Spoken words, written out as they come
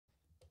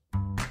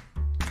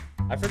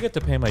I forget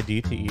to pay my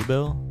DTE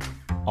bill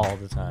all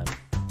the time,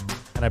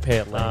 and I pay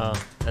it late.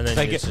 And then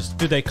Like,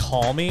 dude, they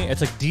call me.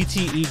 It's like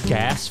DTE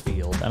gas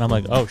field, and I'm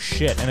like, oh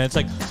shit. And it's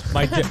like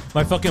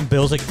my fucking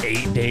bill's like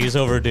 8 days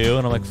overdue,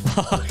 and I'm like,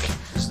 fuck.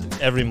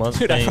 every month.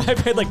 Dude, I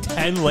paid like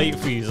 10 late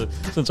fees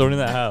since owning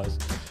that house.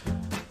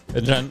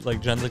 And Jen's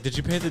like, did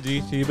you pay the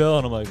DTE bill?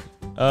 And I'm like,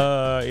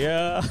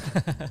 yeah.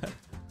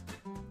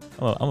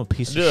 I'm a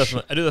piece of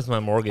shit. I do that with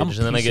my mortgage,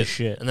 and then I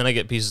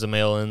get pieces of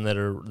mail in that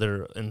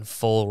are in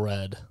full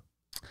red.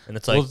 And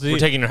it's like, Well, we're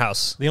taking your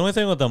house. The only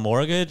thing with the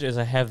mortgage is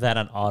I have that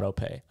on auto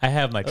pay. I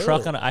have my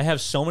truck on. I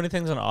have so many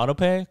things on auto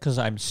pay because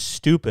I'm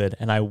stupid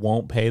and I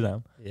won't pay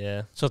them.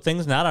 Yeah. So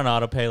things not on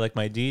auto pay, like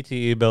my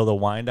DTE bill, the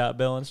Wyandotte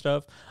bill and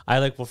stuff, I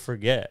will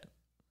forget.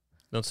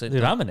 Don't say,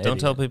 dude, I'm an idiot. Don't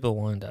tell people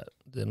Wyandotte.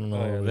 They don't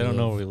know. They don't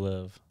know where we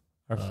live.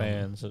 Our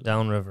fans.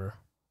 Downriver.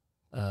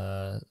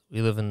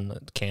 We live in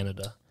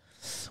Canada.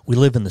 We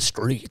live in the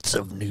streets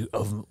of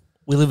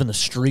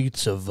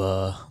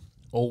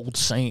Old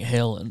St.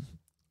 Helen.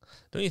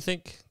 Don't you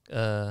think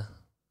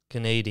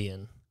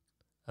Canadian,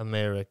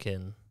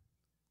 American,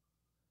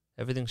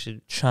 everything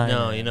should... China.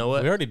 No, you know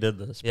what? We already did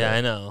this. Yeah,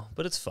 I know,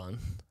 but it's fun.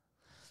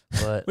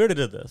 But we already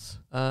did this.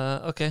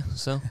 Okay,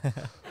 so...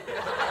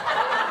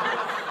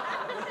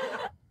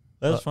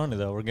 That's funny,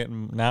 though. We're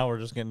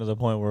just getting to the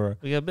point where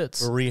we got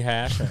bits. We're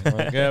rehashing.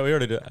 Like, yeah, we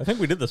already did. I think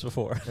we did this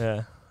before.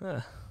 Yeah.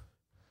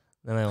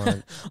 Then I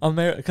want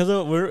because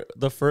we're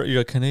the first.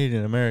 You're a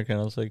Canadian American.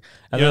 I was like,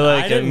 and you're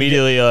then like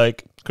immediately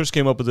like Chris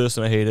came up with this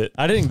and I hate it.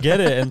 I didn't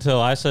get it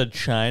until I said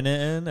China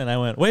in, and I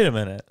went, wait a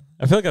minute.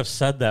 I feel like I've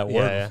said that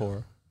word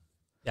before.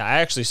 Yeah,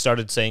 I actually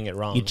started saying it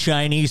wrong. You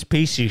Chinese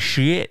piece of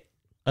shit.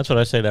 That's what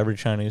I say to every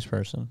Chinese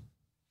person.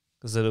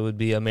 Because it would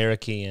be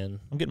American.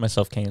 I'm getting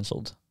myself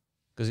canceled.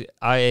 Because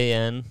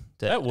IAN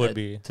that would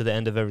be to the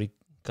end of every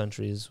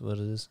country is what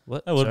it is.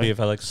 What that would be if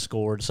I like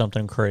scored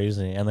something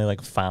crazy and they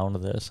like found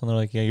this and they're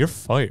like, yeah, you're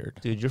fired,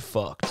 dude. You're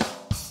fucked.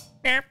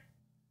 Do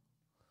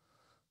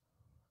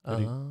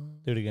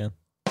it again.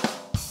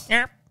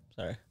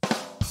 Sorry.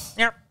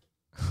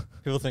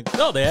 People think,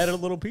 no, they added a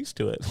little piece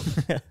to it.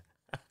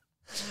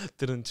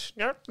 Didn't.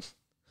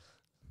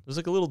 There's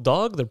like a little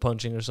dog they're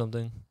punching or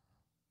something.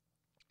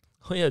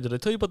 Oh yeah, did I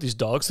tell you about these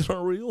dogs that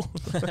aren't real?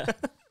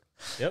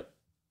 Yep.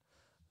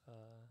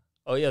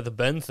 Oh yeah, the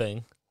Ben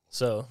thing.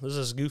 So there's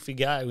this goofy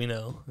guy we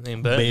know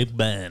named Ben. Big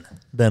Ben.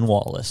 Ben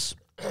Wallace.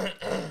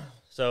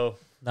 So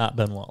not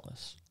Ben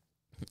Wallace.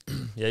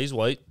 Yeah, he's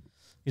white.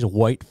 He's a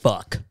white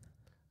fuck.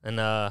 And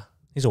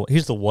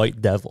he's the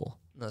white devil.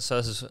 No, so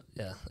this is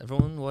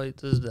everyone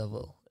white is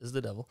devil. Is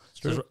the devil. It's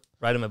true. So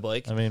riding my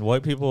bike. I mean,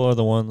 white people are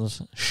the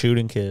ones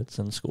shooting kids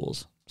in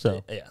schools.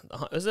 So yeah,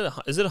 is it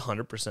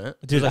 100%?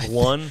 Dude, like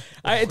one.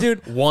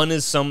 One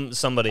is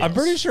somebody else. I'm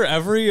pretty sure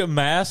every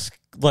mass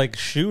like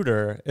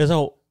shooter is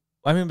a.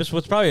 I mean,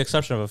 with probably the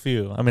exception of a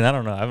few. I mean, I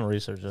don't know. I haven't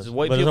researched this.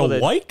 White but people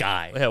it's a white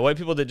guy. Yeah, white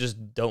people that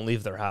just don't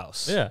leave their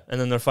house. Yeah, and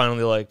then they're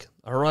finally like,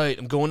 "All right,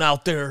 I'm going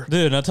out there,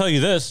 dude." And I'll tell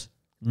you this: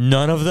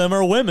 none of them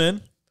are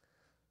women.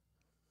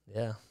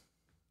 Yeah.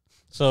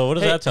 So what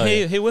does that tell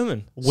you? Hey,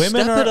 women, step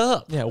it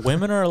up. Yeah,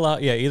 women are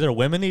allowed. Yeah, either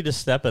women need to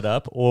step it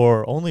up,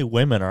 or only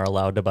women are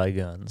allowed to buy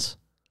guns.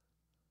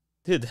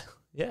 Dude,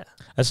 yeah.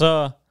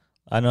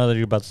 I know that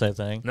you're about to say a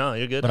thing. No,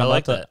 you're good. But I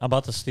like that. I'm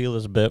about to steal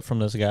this bit from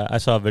this guy. I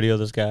saw a video of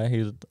this guy.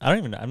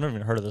 I've never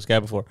even heard of this guy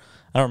before.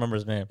 I don't remember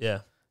his name. Yeah.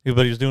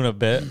 But he was doing a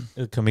bit,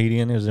 a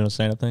comedian. He was doing a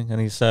stand-up thing, and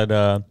he said,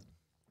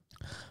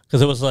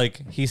 because it was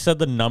like he said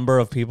the number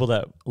of people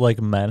that like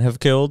men have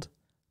killed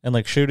in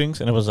like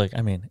shootings, and it was like,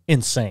 I mean,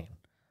 insane.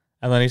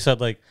 And then he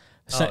said like,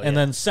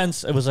 then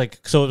since it was like,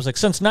 so it was like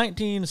since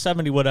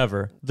 1970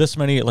 whatever, this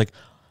many like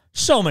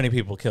so many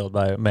people killed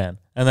by men,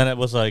 and then it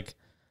was like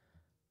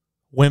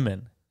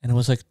women. And it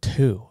was like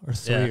 2 or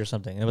 3 or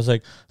something. It was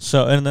like,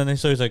 so, and then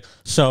so he's like,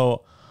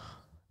 so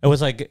it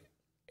was like,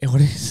 what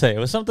did he say? It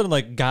was something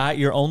like, guy,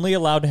 you're only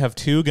allowed to have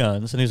 2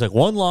 guns. And he's like,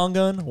 1 long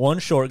gun, 1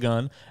 short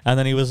gun. And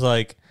then he was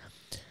like,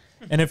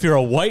 and if you're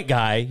a white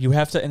guy, you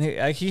have to, and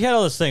he had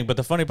all this thing. But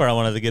the funny part I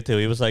wanted to get to,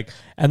 he was like,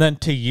 and then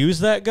to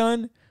use that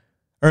gun,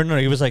 or no,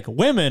 he was like,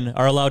 women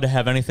are allowed to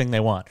have anything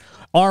they want.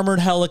 Armored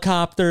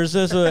helicopters,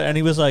 and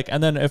he was like,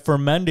 and then if for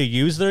men to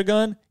use their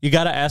gun, you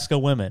got to ask a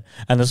woman.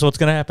 And this is what's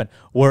going to happen.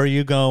 Where are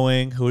you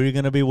going? Who are you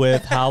going to be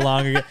with? How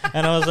long are you?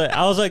 And I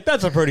was like,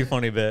 that's a pretty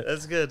funny bit.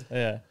 That's good.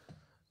 Yeah.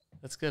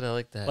 That's good. I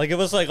like that. Like, it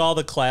was like all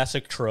the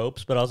classic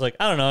tropes, but I was like,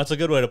 I don't know. It's a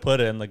good way to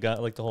put it in the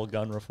gun, like the whole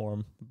gun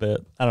reform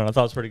bit. I don't know. I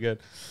thought it was pretty good.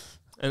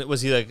 And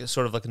was he like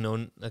sort of like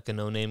a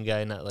no-name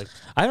guy, not like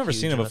I've never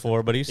seen him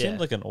before, but he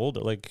seemed like an older,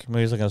 like maybe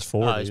he's like in his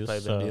 40s. He's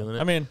probably been doing it.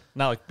 I mean,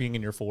 not like being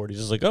in your 40s.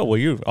 It's like, oh, well,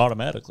 you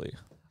automatically.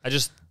 But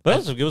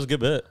it was a good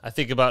bit. I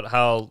think about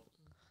how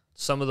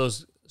some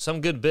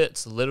good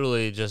bits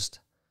literally just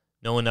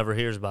no one ever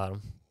hears about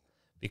them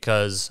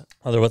because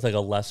they're with like a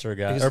lesser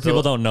guy, or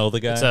people don't know the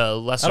guy. It's a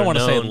lesser. I don't want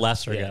to say known,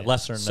 lesser guy.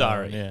 Lesser known.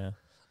 Sorry. Yeah.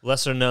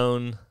 Lesser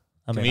known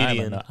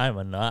comedian. I'm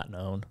a not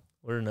known.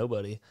 We're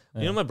nobody.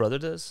 Yeah. You know what my brother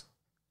does?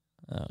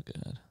 Oh,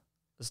 good. I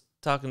was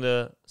talking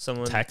to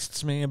someone.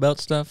 Texts me about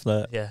stuff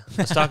that. Yeah.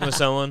 I was talking to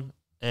someone,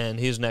 and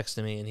he was next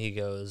to me, and he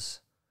goes,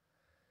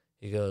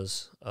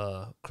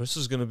 Chris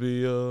is gonna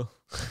be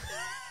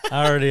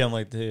I'm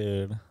like,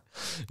 dude.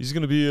 he's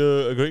gonna be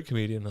a great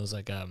comedian. I was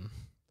like, I'm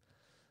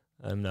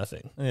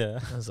nothing. Yeah.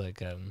 I was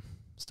like,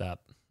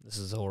 stop. This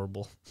is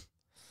horrible.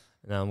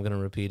 Now I'm gonna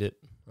repeat it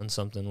on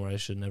something where I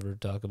should never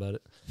talk about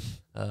it.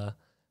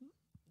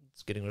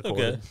 It's getting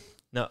recorded. Okay.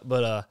 No,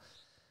 but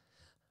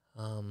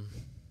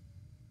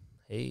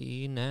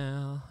hey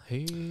now.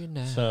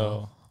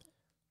 So,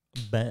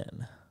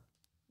 Ben.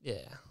 Yeah.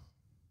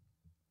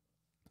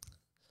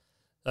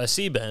 I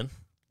see Ben,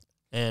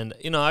 and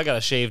I got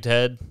a shaved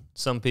head.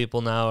 Some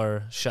people now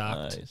are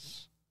shocked,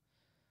 Nice.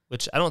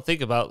 which I don't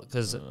think about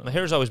because my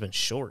hair's always been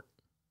short.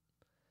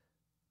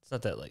 It's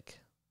not that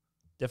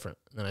different.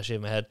 And then I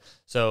shave my head,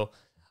 so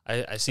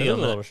I see It is him.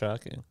 a little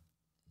shocking.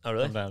 Oh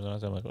really?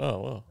 Sometimes I'm like, oh,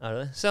 whoa. Oh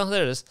really? So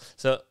there it is.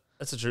 So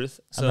that's the truth.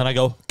 So, And then I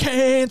go,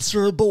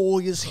 cancer boy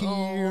is here.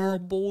 oh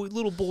boy,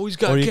 little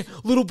boy's Or you-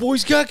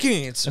 got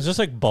cancer. It's just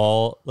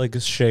like a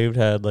shaved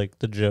head. Like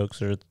the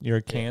jokes are, you're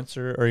a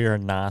cancer or you're a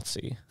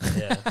Nazi.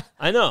 Yeah,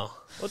 I know.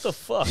 What the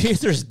fuck? He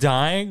either's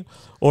dying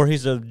or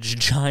he's a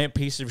giant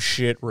piece of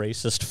shit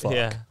racist fuck.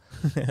 Yeah,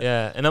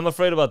 yeah. And I'm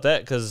afraid about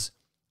that because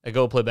I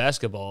go play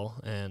basketball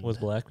and With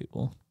black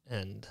people.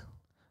 and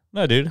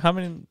No, dude. How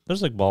many?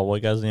 There's like bald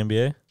white guys in the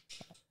NBA.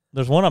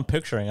 There's one I'm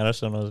picturing. I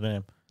just don't know his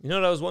name. you know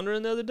what I was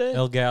wondering the other day?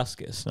 El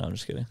Gaskis. No, I'm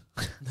just kidding.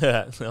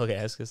 Okay,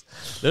 ask us.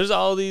 There's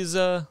all these,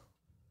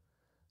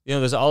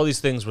 there's all these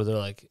things where they're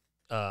like,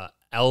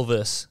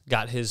 Elvis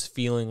got his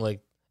feeling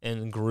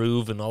and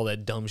groove and all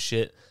that dumb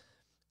shit.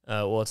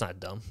 Well, it's not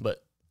dumb,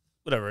 but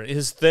whatever.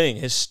 His thing,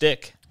 his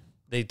stick,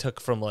 they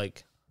took from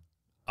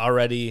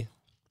already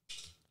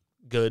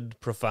good,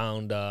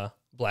 profound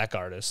black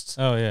artists,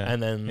 Oh yeah.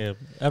 and then yeah,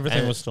 everything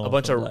and was stolen. a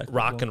bunch from of black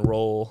rock people. and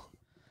roll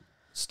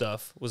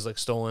stuff was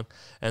stolen,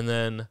 and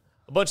then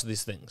a bunch of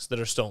these things that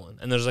are stolen,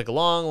 and there's a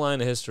long line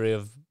of history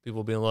of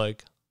people being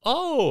like,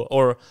 oh,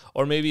 or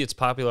maybe it's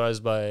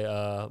popularized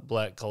by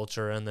black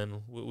culture, and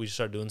then we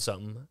start doing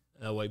something,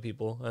 white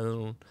people, and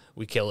then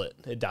we kill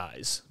it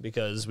dies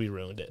because we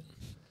ruined it.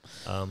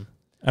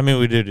 I mean,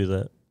 we do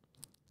that.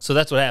 So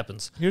that's what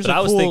happens. Here's But a I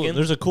was cool. thinking,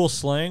 There's a cool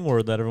slang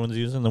word that everyone's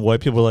using. The white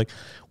people are like,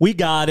 "We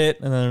got it,"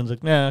 and then everyone's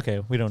like, "Nah,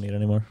 okay, we don't need it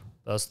anymore."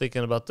 I was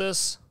thinking about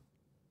this.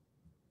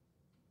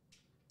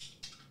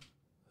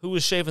 Who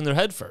was shaving their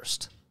head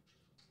first?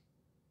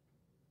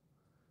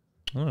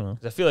 I don't know.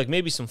 'Cause I feel like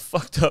maybe some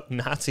fucked up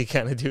Nazi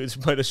kind of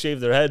dudes might have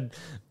shaved their head,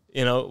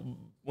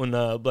 when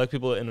black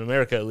people in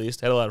America at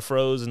least had a lot of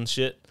froze and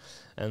shit,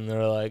 and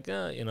they're like,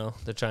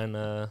 they're trying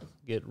to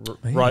get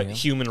Maybe.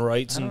 human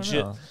rights I and don't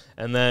shit, know.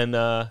 and then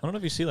I don't know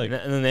if you see like.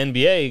 and then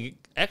the NBA.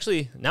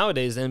 Actually,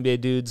 nowadays the NBA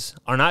dudes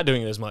are not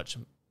doing it as much.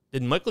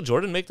 Did Michael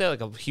Jordan make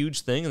that a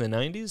huge thing in the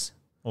 90s?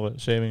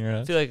 What, shaving your I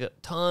head? feel like a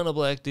ton of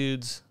black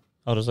dudes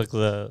Oh, just like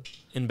the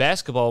in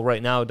basketball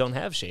right now don't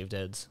have shaved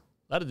heads.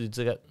 A lot of dudes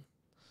they got.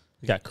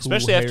 you got cool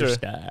Especially after-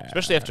 hairstyle.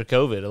 Especially after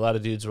COVID, a lot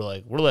of dudes were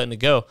like, "We're letting it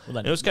go." We're letting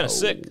And it was it kind of go.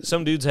 sick.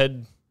 Some dudes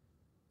had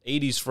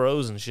 80s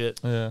froze and shit,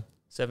 Yeah,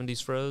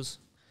 70s froze,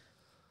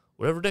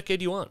 whatever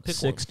decade you want. Pick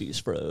one. 60s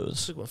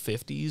froze. Pick one.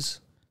 50s,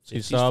 So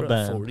you 60s saw froze,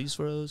 Ben. 40s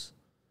froze.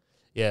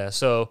 Yeah.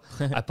 So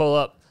I pull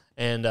up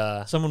and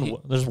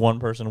There's one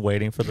person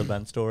waiting for the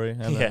Ben story,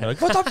 and then Yeah. they're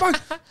like, "What the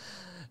fuck?"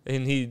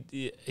 and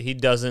he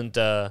doesn't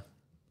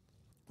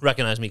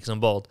recognize me because I'm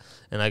bald.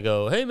 And I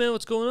go, "Hey man,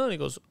 what's going on?" He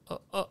goes,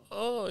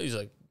 "Oh." He's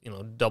like,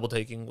 double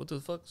taking. What the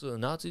fuck? So the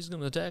Nazis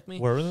gonna attack me?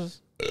 Where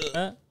was this?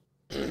 At?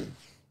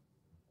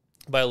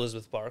 By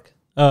Elizabeth Park.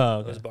 Oh, I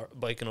okay. was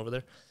biking over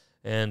there,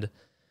 and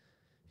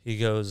he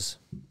goes,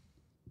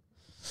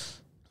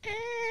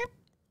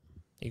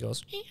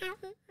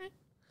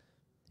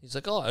 he's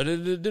like, "Oh, I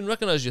didn't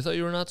recognize you. I thought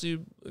you were a Nazi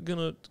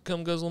gonna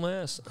come guzzle my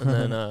ass."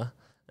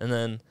 And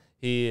then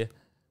he's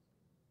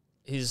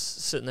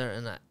sitting there,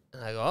 and I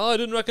go, "Oh, I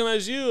didn't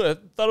recognize you. I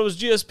thought it was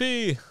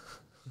GSP."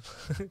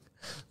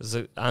 It's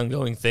an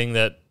ongoing thing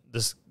that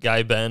this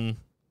guy Ben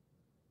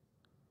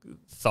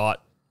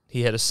thought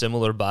he had a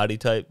similar body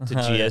type to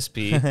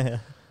GSP,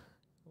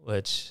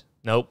 which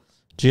nope.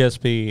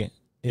 GSP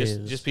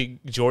is Just be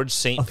George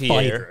St. a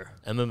Pierre,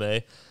 fighter.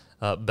 MMA.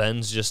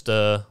 Ben's just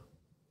a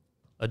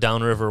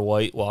downriver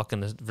white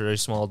walking a very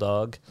small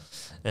dog,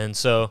 and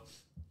so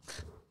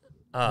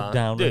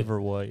downriver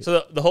white.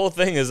 So the whole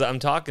thing is I'm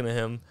talking to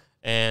him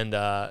and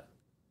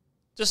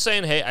just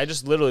saying, hey, I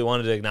just literally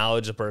wanted to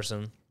acknowledge a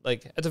person.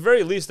 Like at the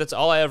very least, that's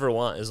all I ever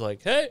want is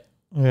like, hey,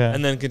 Yeah.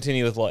 and then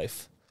continue with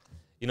life.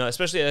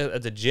 Especially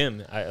at the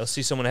gym, I'll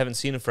see someone I haven't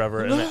seen in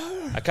forever, and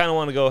I kind of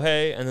want to go,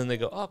 hey, and then they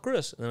go, oh,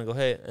 Chris, and then I go,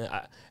 hey,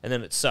 and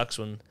then it sucks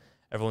when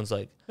everyone's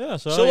like, Yeah.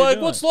 So, so how you like,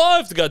 doing? what's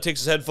life? The guy takes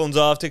his headphones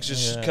off, takes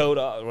his Yeah. coat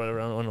off,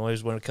 whatever. I don't know why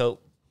he's wearing a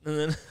coat, and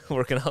then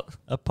working out.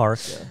 a park?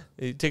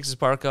 He takes his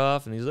park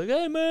off, and he's like,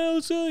 hey, man,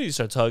 let's go. He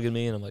starts hugging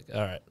me, and I'm like, all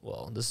right,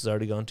 well, this has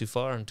already gone too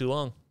far and too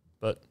long.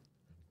 But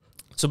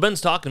so Ben's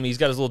talking to me. He's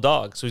got his little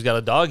dog, so he's got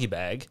a doggy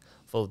bag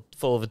full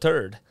of a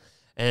turd,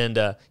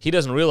 and he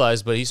doesn't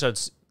realize, but he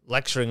starts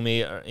lecturing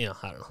me, or, I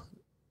don't know,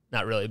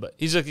 not really, but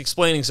he's like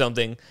explaining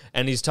something,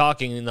 and he's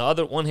talking, and the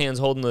other one hand's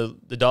holding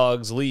the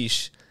dog's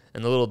leash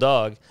and the little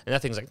dog, and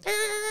that thing's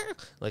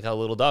like how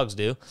little dogs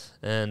do,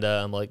 and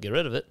I'm like, get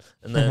rid of it.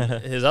 And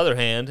then his other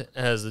hand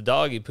has the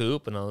doggy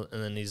poop, and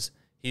then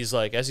he's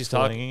like, as he's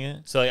talking,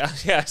 it. so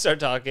like I start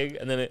talking,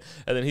 and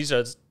then he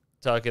starts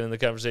talking in the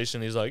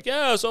conversation. He's like,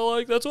 yeah, so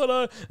like that's what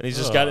and he's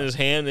just got it in his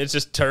hand, and it's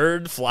just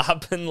turd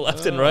flopping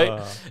left and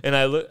right, and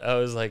I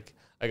was like,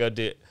 I go,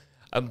 dude,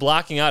 I'm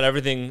blocking out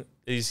everything.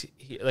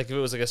 Like if it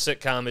was like a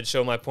sitcom, it'd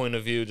show my point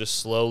of view just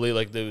slowly,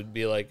 like they would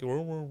be like, the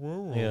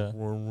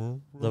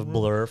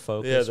blur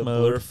focus. Yeah, the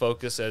mode. blur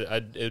focus.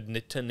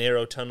 To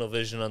narrow tunnel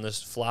vision on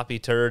this floppy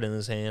turd in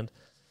his hand,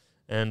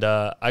 and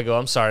I go,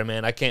 I'm sorry,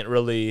 man, I can't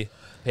really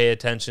pay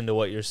attention to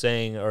what you're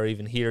saying or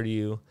even hear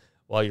you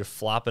while you're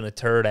flopping a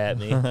turd at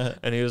me.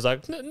 And he was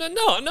like, no,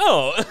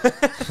 no,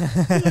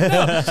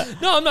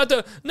 I'm not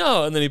doing,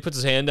 no. And then he puts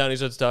his hand down, he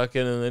starts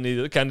talking, and then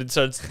he kind of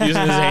starts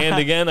using his hand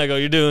again. I go,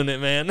 you're doing it,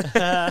 man.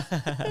 I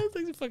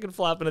think he's fucking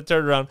flopping a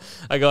turd around.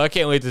 I go, I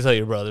can't wait to tell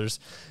your brothers,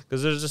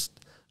 because there's just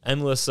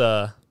endless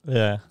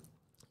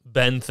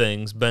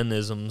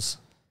Ben-isms.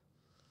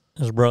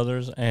 His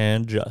brothers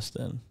and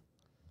Justin.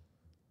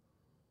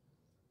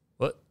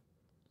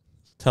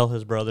 Tell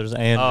his brothers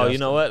and Justin. You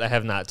know what? I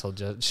have not told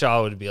Justin.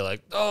 Shaw would be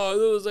like, oh,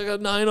 there was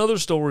like 9 other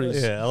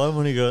stories. Yeah, I love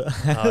when he goes.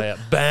 Oh, yeah.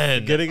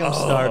 Ben. Getting him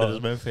started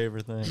is my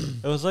favorite thing.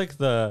 It was like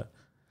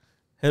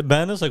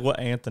Ben is like what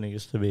Anthony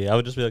used to be. I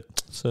would just be like,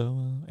 so,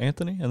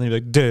 Anthony? And then he'd be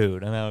like,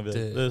 dude. And I would be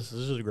like, this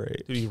is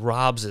great. Dude, he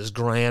robs his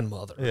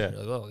grandmother. Yeah.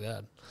 Like, oh,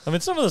 God. I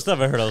mean, some of the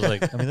stuff I heard, I was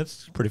like, I mean,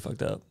 that's pretty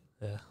fucked up.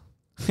 Yeah.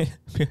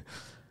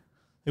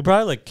 He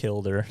probably like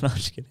killed her. No,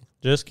 just kidding.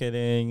 Just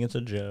kidding. It's a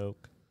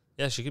joke.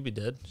 Yeah, she could be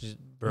dead. She's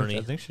Bernie.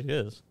 I think she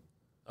is.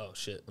 Oh,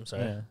 shit. I'm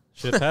sorry. Yeah.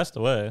 She had passed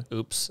away.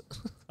 Oops.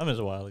 I mean, it was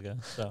a while ago.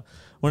 So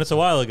when it's a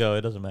while ago,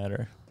 it doesn't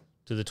matter.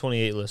 To the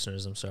 28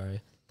 listeners, I'm sorry.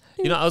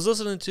 You know, I was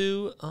listening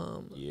to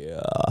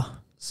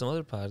some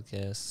other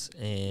podcasts,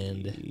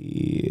 and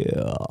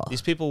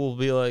these people will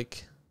be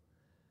like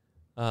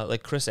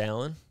Chris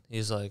Allen.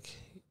 He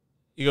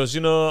goes,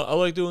 you know, I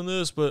like doing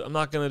this, but I'm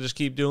not going to just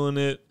keep doing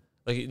it.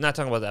 Like, he's not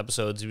talking about the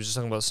episodes. He was just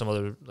talking about some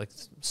other like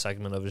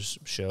segment of his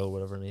show,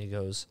 whatever. And he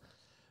goes,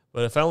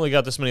 but if I only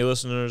got this many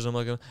listeners, I'm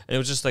like, and it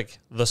was just like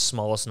the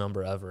smallest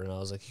number ever. And I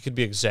was like, he could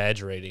be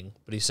exaggerating,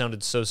 but he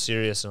sounded so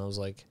serious. And I was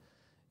like,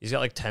 he's got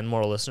like 10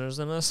 more listeners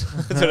than us.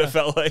 That's what it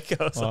felt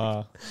like. I was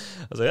like,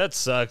 that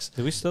sucks.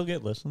 Do we still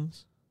get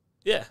listens?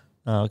 Yeah.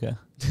 Oh, okay.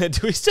 Do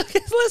we still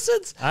get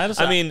listens?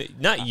 I mean,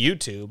 not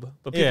YouTube,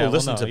 but people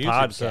listen to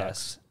podcasts.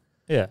 Sucks.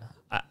 Yeah.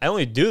 I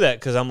only do that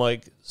because I'm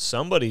like,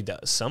 somebody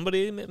does.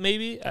 Somebody,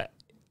 maybe.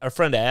 Our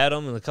friend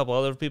Adam and a couple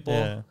other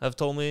people have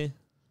told me.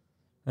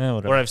 Yeah,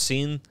 whatever. Or I've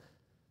seen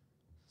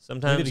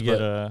sometimes. We need to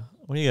get a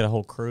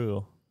whole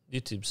crew.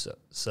 YouTube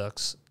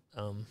sucks.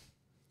 Well,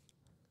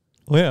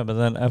 yeah, but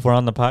then if we're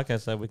on the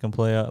podcast, that we can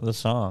play out the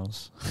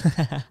songs.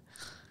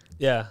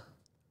 Yeah.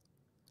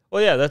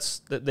 Well, yeah,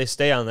 they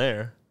stay on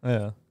there.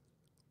 Yeah.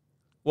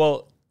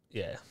 Well,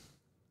 yeah.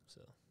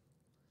 So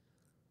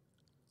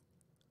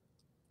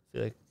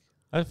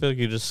I feel like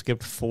you just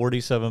skipped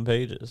 47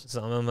 pages.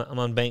 So I'm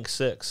on bank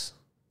 6.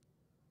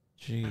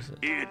 Jesus.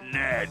 Isn't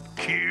that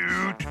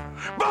cute?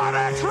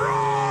 But it's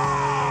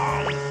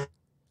wrong!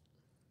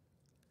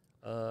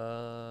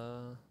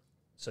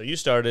 So you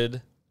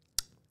started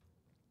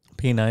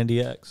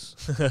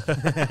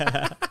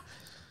P90X.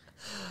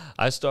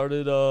 I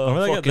started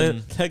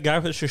that guy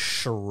was just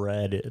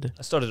shredded.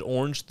 I started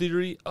Orange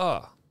Theory.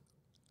 I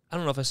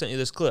don't know if I sent you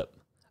this clip.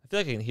 I feel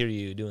like I can hear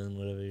you doing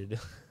whatever you're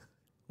doing.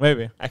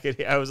 Maybe.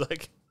 I was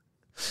like,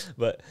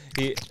 but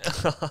he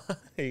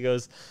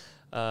goes,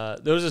 there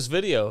was this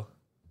video.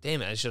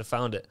 Damn it, I should have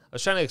found it. I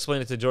was trying to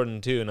explain it to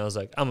Jordan too, and I was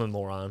like, I'm a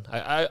moron.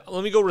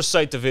 Let me go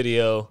recite the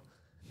video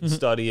and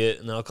study it,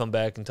 and then I'll come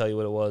back and tell you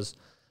what it was.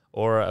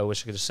 Or I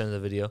wish I could just send the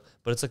video.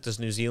 But it's like this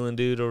New Zealand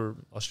dude or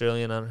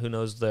Australian, who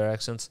knows their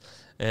accents.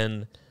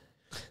 And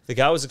the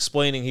guy was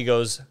explaining, he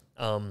goes,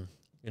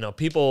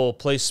 people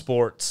play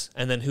sports,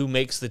 and then who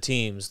makes the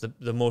teams?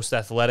 The most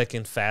athletic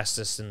and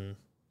fastest and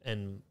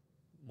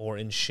more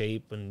in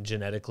shape and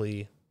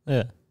genetically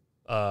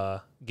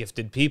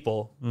gifted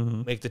people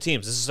make the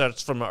teams. This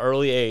starts from an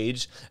early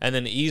age, and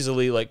then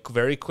easily, like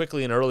very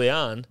quickly and early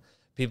on,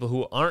 people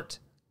who aren't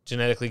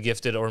genetically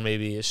gifted or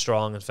maybe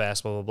strong and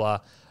fast, blah, blah, blah,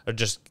 or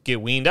just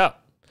get weaned out.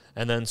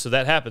 And then, so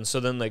that happens. So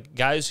then, like,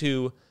 guys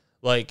who,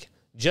 like,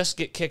 just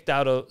get kicked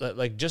out of,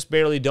 like, just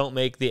barely don't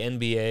make the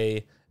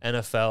NBA,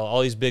 NFL,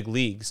 all these big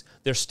leagues,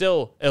 they're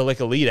still, like,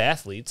 elite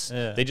athletes.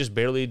 Yeah. They just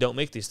barely don't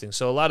make these things.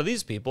 So a lot of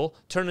these people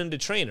turn into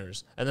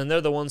trainers, and then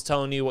they're the ones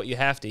telling you what you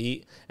have to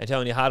eat and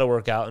telling you how to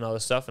work out and all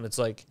this stuff. And it's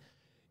like,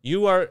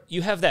 you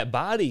have that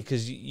body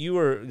because you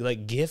were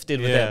like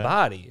gifted with that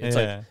body. It's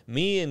like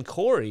me and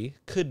Corey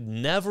could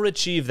never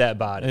achieve that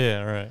body.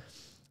 Yeah, right.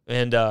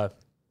 And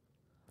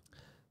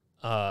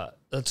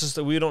it's just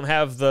that we don't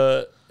have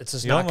the. It's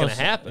just not going to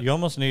happen. You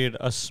almost need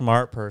a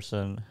smart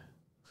person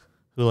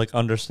who like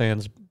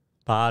understands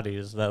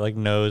bodies that like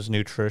knows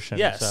nutrition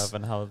Yes. and stuff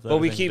and how. But we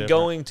everything's keep different.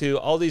 going to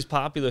all these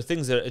popular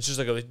things that it's just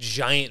like a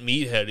giant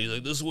meathead. He's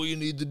like, this is what you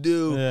need to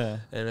do. Yeah.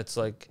 And it's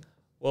like,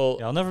 well,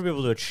 Yeah, I'll never be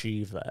able to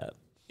achieve that.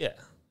 yeah,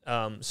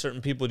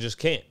 certain people just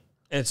can't.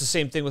 And it's the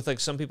same thing with like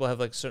some people have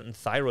like certain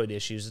thyroid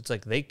issues. It's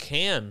like they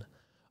can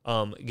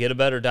get a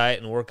better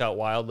diet and work out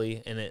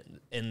wildly, and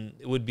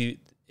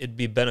it'd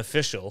be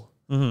beneficial.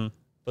 Mm-hmm.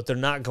 But they're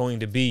not going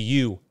to be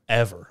you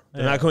ever.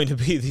 They're not going to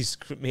be these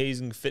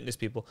amazing fitness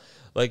people.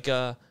 Like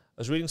I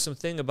was reading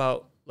something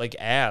about like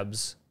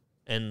abs,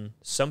 and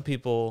some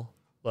people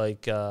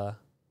like I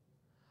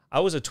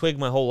was a twig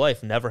my whole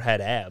life, never had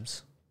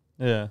abs.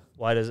 Yeah.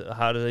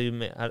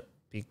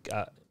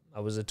 I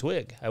was a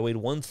twig. I weighed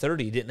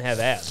 130, didn't have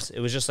abs. It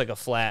was just like a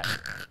flat.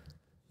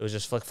 It was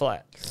just like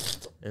flat.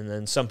 And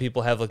then some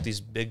people have like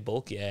these big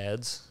bulky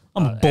ads.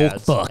 I'm a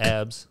bulk buck.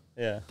 Abs.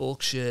 Yeah.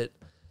 Bulk shit.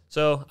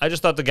 So I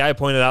just thought the guy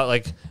pointed out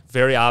like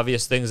very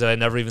obvious things that I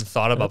never even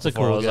thought about That's a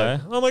before. cool I was guy.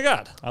 like, oh my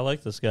God. I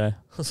like this guy. I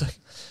was like,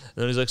 and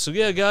then he's like, so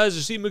yeah, guys,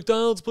 just eat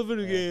McDonald's, play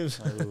video games.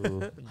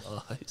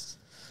 Nice.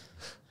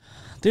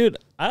 Dude,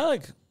 I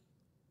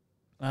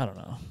don't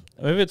know.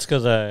 Maybe it's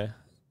because The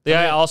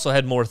guy also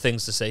had more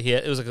things to say.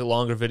 It was like a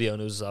longer video,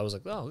 and I was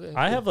like, oh, okay.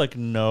 I have like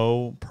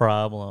no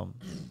problem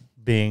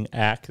being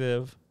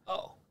active,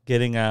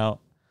 getting out,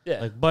 yeah,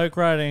 like bike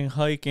riding,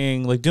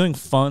 hiking, like doing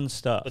fun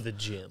stuff. at the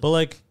gym. But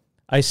like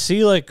I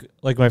see like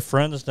my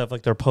friends and stuff,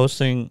 like they're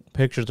posting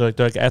pictures they're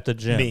like at the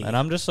gym. Me. And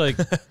I'm just like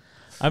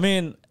I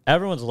mean,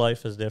 everyone's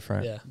life is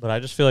different. Yeah. But I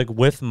just feel like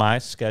with my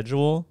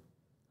schedule,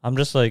 I'm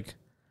just like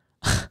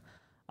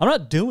I'm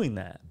not doing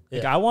that.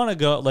 Like Yeah. I want to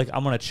go, like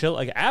I'm gonna chill.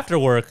 Like after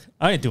work,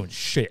 I ain't doing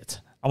shit.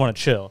 I want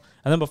to chill.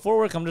 And then before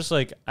work, I'm just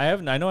like I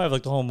know I have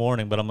like the whole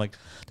morning, but I'm like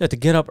I have to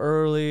get up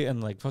early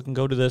and like fucking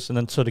go to this. And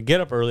then so to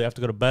get up early, I have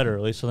to go to bed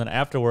early. So then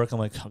after work, I'm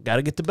like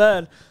gotta get to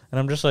bed. And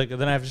I'm just like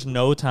then I have just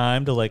no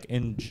time to like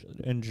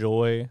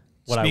enjoy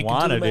what Speaking I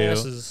want to to the do.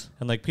 masses.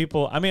 And like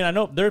people, I mean, I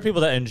know there are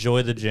people that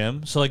enjoy the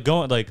gym. So like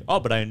going like oh,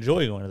 but I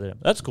enjoy going to the gym.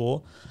 That's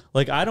cool.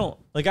 Like I don't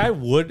like I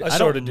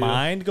sorta don't do.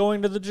 mind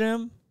going to the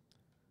gym.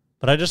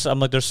 But I'm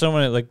like, there's so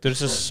many, like,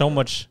 there's just so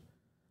much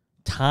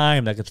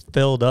time that gets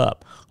filled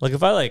up. Like,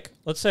 if I, like,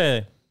 let's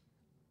say,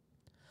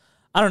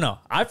 I don't know.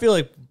 I feel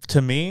like,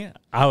 to me,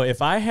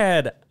 if I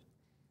had,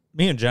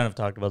 me and Jen have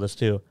talked about this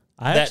too.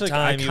 I That actually, time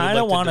I you would kind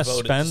of like to want to devote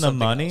it to spend the something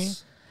money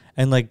else.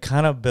 and, like,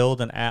 kind of build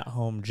an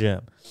at-home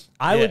gym.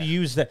 I would Yeah.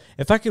 use that.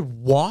 If I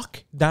could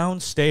walk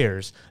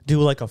downstairs,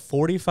 do, like, a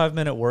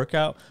 45-minute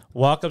workout,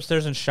 walk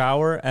upstairs and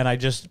shower, and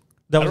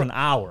that was an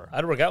hour.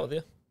 I'd work out with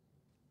you.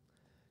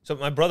 So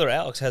my brother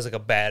Alex has like a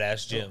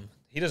badass gym.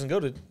 He doesn't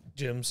go to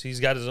gyms. He's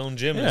got his own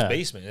gym in Yeah, his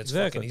basement. It's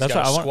exactly. fucking. He's That's got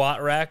what a I want.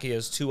 squat rack. He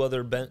has two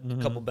other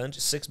couple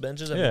benches, 6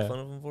 benches. I Yeah. make fun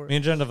of him for Me it.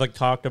 and Jen have like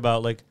talked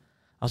about like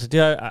I was like,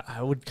 yeah,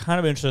 I would kind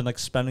of be interested in like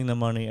spending the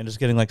money and just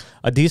getting like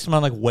a decent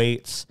amount of like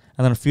weights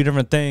and then a few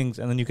different things,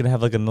 and then you could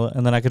have like and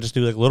then I could just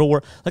do like little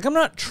work. Like I'm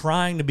not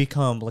trying to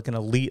become like an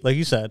elite, like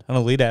you said, an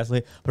elite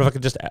athlete, but if I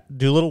could just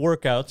do little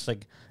workouts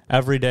like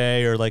every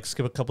day or like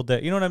skip a couple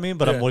days, you know what I mean?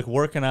 But I'm Yeah. like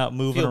working out,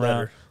 moving Feel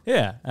around, better.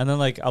 yeah, and then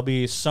like I'll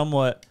be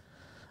somewhat.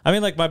 I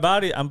mean, like my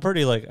body, I'm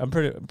pretty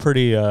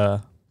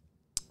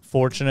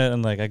fortunate,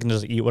 and like I can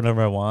just eat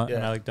whatever I want, and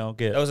Yeah. I like don't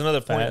get. That was another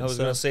point fat I and was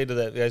going to stuff. say to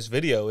that guy's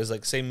video is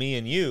like, say me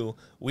and you,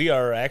 we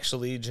are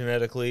actually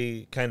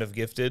genetically kind of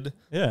gifted.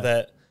 Yeah.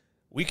 That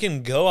we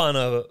can go on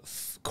a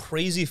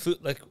crazy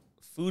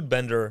food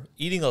bender,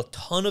 eating a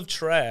ton of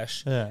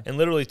trash. Yeah. And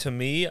literally to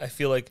me, I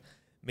feel like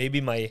maybe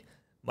my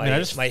I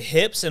just- my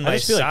hips and I my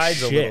just feel like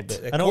sides a little shit.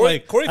 bit. I don't Corey,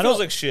 like- Corey I feels don't-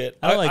 like shit.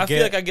 I don't like feel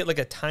get- like I get like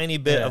a tiny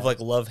bit Yeah. of like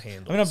love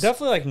handles. I mean, I'm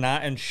definitely like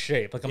not in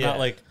shape. Like I'm Yeah. not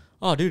like,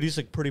 oh, dude, he's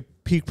like pretty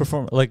peak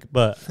performer. Like,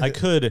 but I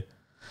could,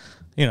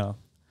 you know,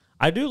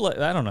 I do like.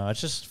 I don't know.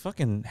 It's just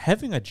fucking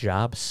having a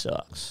job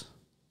sucks,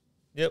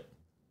 Yep.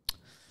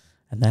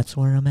 and that's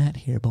where I'm at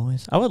here,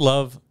 boys. I would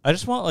love. I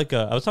just want like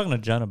a. I was talking to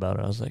Jen about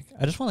it. I was like,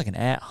 I just want like an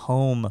at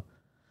home.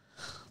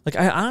 Like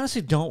I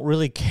honestly don't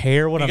really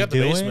care what You I'm got the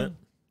doing. basement.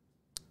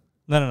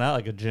 No, not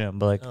like a gym,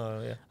 but like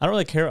Oh yeah. I don't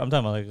really care. I'm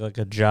talking about like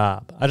a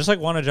job. I just like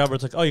want a job where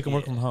it's like, oh, you can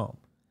work from home.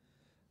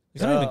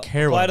 Like, I don't even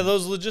care. Apply what to I'm-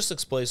 those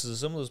logistics places.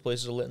 Some of those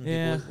places are letting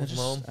Yeah, people work from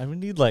home. I would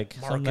need like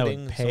something that Marketing,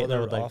 would some pay, that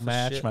other would like office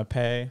match shit. my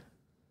pay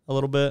a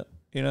little bit,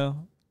 you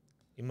know?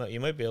 You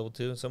might be able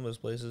to in some of those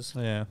places.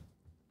 Yeah.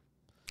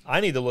 I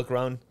need to look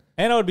around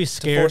And I would be to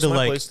scared force to my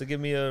like, place to give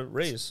me a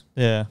raise.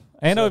 yeah.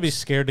 And I would be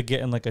Sucks. scared to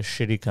get in like a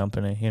shitty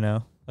company, you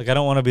know? Like I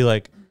don't want to be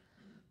like,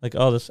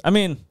 oh, this. I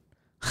mean,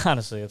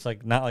 honestly, it's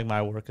like not like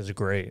my work is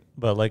great,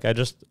 but like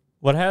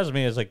what has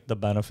me is like the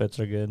benefits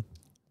are good,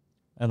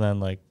 and then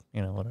like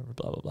you know whatever,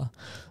 blah blah blah.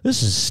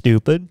 This is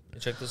stupid.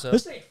 Check this out.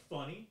 This ain't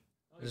funny.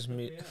 This is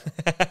me.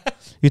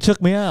 You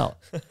took me out.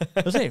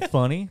 This ain't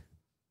funny.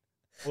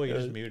 Well, you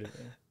just muted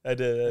me. I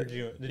did.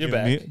 Did You're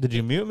back. Did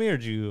you mute me or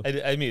did you?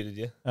 I muted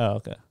you. Oh,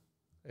 okay.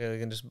 I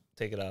can just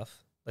take it off.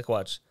 Like,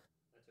 watch.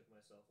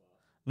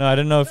 No, I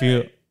didn't know if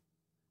you.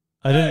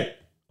 I didn't.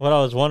 What I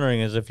was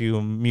wondering is if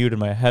you muted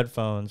my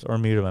headphones or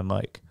muted my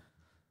mic.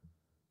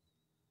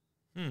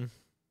 I'm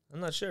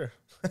not sure.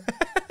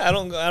 I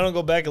don't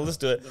go back and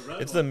listen to it.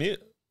 It's the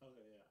mute.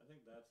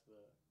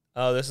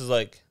 Oh, this is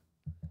like.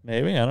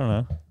 Maybe, I don't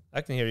know.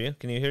 I can hear you.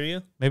 Can you hear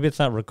you? Maybe it's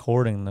not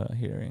recording the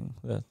hearing.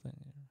 The thing.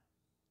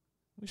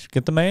 We should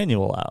get the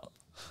manual out.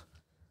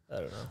 I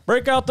don't know.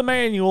 Break out the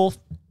manual.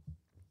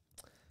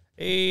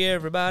 Hey,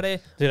 everybody,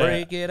 Dude,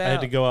 break it out. I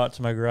had to go out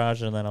to my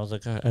garage, and then I was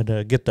like, I had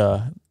to get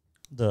the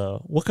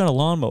what kind of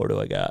lawnmower do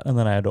I got? And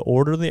then I had to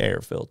order the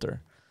air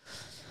filter.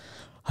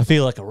 I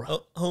feel like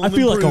I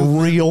feel like a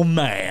real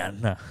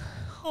man.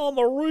 I'm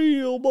a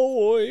real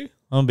boy.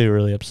 I'm gonna be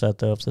really upset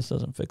though if this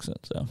doesn't fix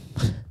it. So,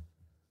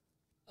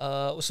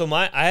 So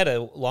I had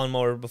a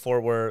lawnmower before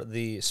where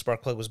the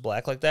spark plug was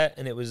black like that,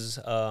 and it was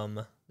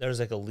there was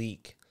like a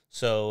leak.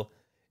 So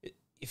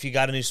if you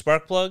got a new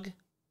spark plug,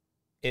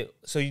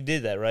 so you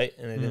did that, right?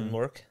 And it didn't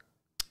work.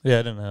 yeah,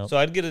 it didn't help. So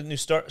I'd get a new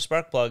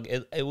spark plug.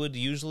 It would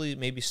usually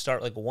maybe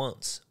start like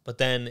once, but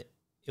then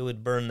it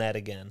would burn that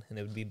again, and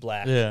it would be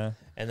black. Yeah.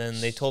 And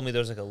then they told me there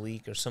was like a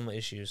leak or some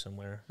issue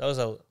somewhere. That was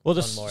a Well,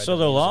 lawnmower I so don't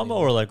the use lawnmower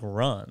anymore. like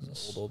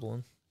runs. Old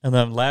one. And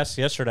then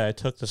yesterday I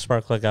took the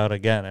spark plug out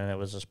again, and it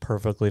was just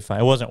perfectly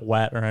fine. It wasn't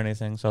wet or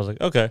anything, so I was like,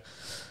 okay.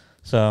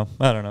 So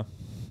I don't know.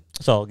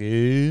 It's all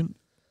good.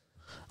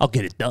 I'll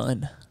get it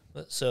done.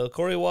 So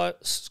Corey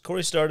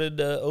started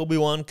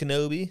Obi-Wan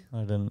Kenobi.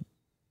 I didn't.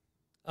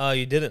 Oh,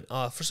 you didn't.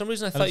 For some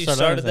reason I didn't thought you start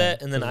started anything.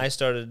 that, and then I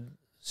started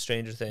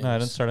Stranger Things. No, I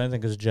didn't start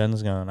anything because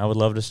Jen's gone. I would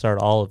love to start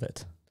all of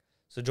it.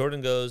 So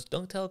Jordan goes,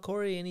 "Don't tell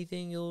Corey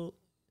anything. You'll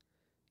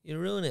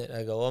ruin it."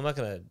 I go, "Well, I'm not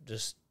gonna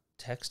just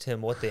text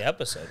him what the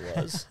episode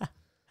was."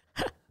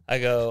 I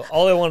go,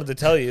 "All I wanted to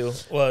tell you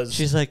was."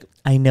 She's like,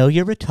 I know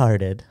you're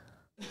retarded.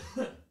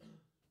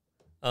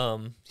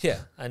 Yeah,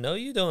 I know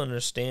you don't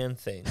understand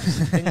things.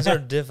 Things are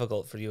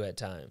difficult for you at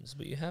times,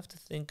 but you have to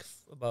think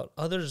about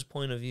others'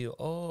 point of view.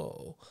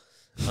 Oh.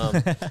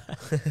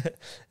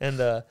 And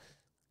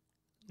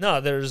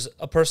no, there's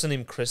a person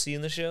named Chrissy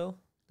in the show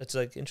that's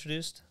like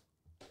introduced.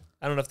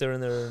 I don't know if they were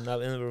in there or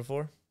not in there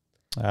before.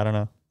 I don't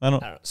know. I I don't.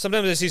 don't know.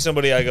 Sometimes I see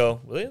somebody, I go,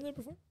 were they in there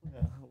before?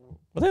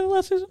 Were they the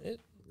last season?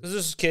 Because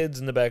there's kids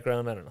in the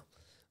background. I don't know.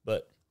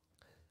 But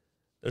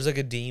there's like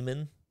a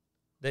demon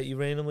that you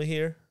randomly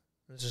hear.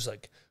 It's just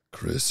like,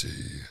 Chrissy.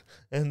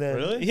 And then,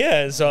 Really?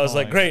 yeah. So I was Oh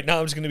like, my great. Now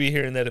I'm just going to be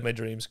hearing that in my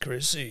dreams.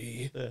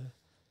 Chrissy. Yeah.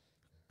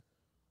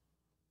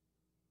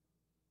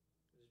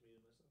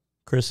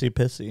 Chrissy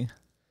Pissy.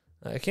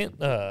 I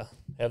can't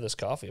have this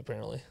coffee,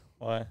 apparently.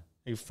 Why? Are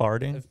you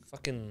farting? I'm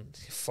fucking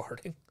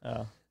farting.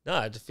 Oh. No,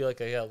 I just feel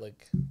like I got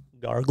like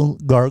Gargle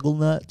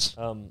nuts.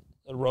 a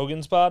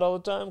Rogan spot all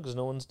the time because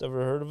no one's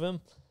ever heard of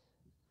him.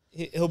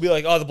 He'll be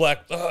like, "Oh,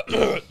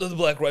 the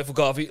black rifle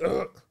coffee,"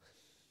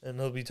 and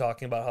he'll be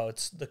talking about how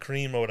it's the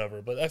cream or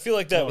whatever. But I feel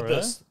like that Oh, with really?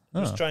 this. I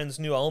was Oh. trying this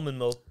new almond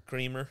milk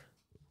creamer,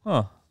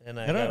 Huh. and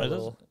I I don't got know, a it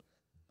little.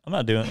 I'm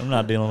not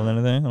dealing with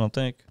anything, I don't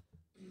think.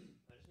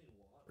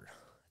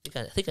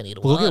 I think I need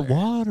We'll get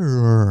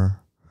water.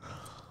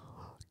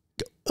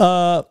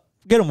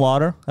 Get him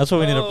water. That's what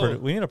we need. Oh.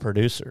 We need a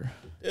producer.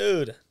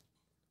 Dude.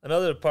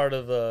 Another part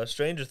of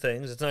Stranger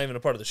Things. It's not even a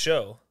part of the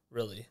show,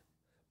 really,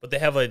 but they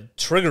have a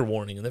trigger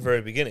warning in the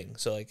very beginning.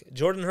 So like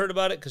Jordan heard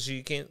about it because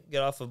she can't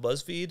get off of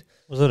BuzzFeed.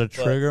 Was it a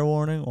trigger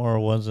warning or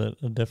was it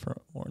a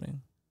different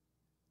warning?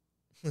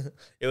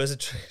 It was a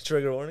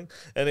trigger warning,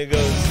 and it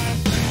goes.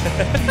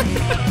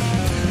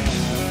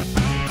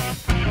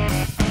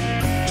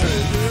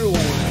 Trigger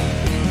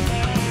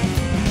warning.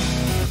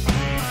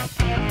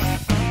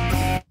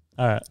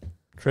 All right,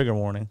 trigger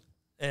warning.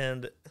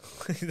 And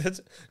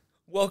that's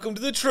welcome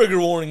to the trigger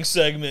warning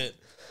segment.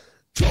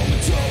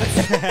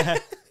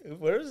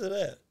 Where is it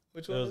at?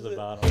 Which It one was is the it?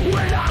 bottom.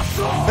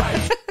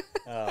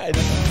 I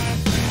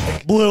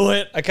Blew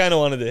it. I kind of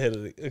wanted to hit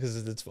it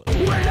because it's fun.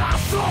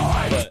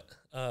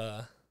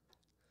 But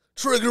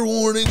trigger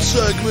warning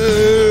segment.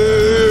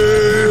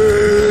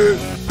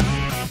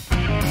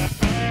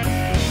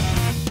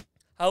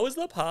 How was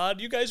the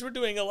pod? You guys were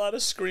doing a lot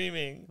of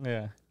screaming.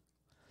 Yeah.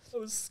 I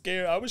was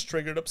scared. I was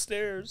triggered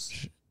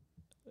upstairs.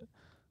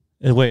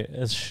 Wait.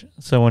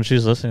 So when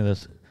she's listening to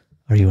this,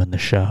 are you in the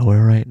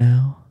shower right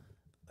now?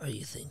 Are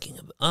you thinking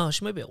of? Oh,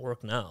 she might be at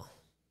work now.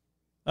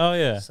 Oh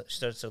yeah. So she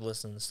starts to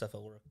listen to stuff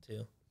at work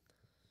too.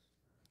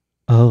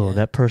 Oh, Yeah.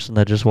 that person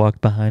that just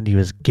walked behind you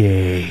is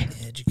gay.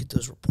 Yeah, did you get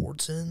those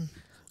reports in?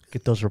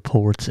 Get those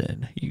reports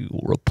in. You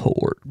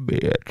report,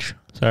 bitch.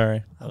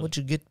 Sorry. How would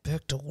you get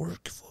back to work,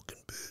 you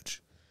fucking bitch?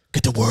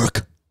 Get to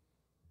work.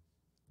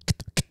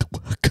 Get to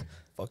work.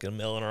 Fucking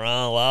milling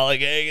around,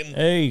 lollygagging,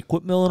 Hey,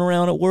 quit milling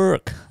around at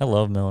work. I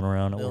love milling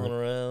around at milling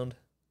work. around.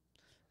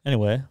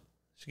 Anyway,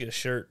 Should get a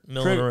shirt,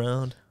 milling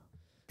around.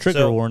 trigger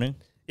So- warning.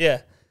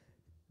 Yeah,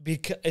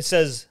 because it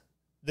says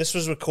this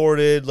was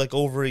recorded like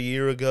over a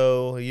year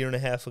ago, a year and a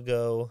half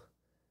ago.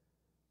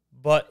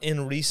 But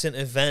in recent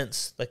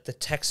events, like the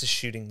Texas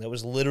shooting that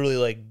was literally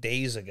like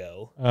days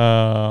ago,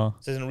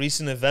 it says in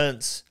recent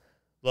events,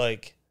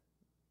 like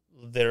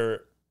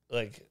they're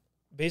like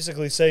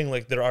basically saying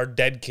like there are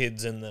dead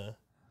kids in the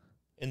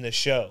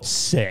show,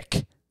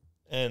 Sick.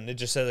 and it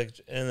just says like,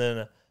 and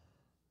then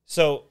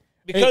so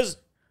because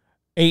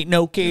Ain't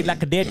no kid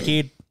like a dead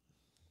kid.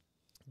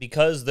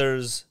 Because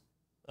there's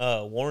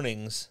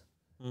warnings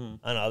Mm.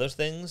 on other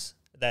things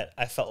that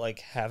I felt like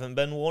haven't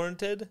been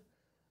warranted.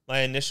 My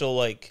initial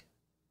like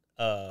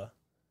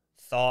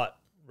thought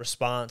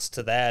response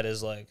to that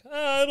is like,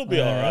 it'll be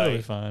all right. It'll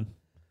be fine.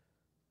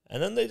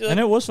 And then they just And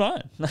it was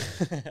fine.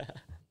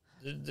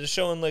 they're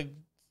showing like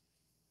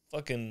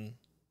fucking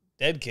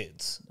dead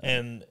kids,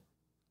 and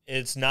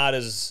it's not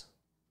as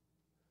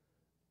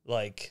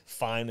like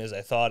fine as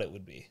I thought it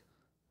would be.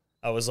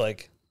 I was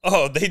like,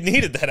 oh, they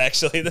needed that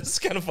actually. That's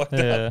kind of fucked up.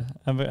 Yeah,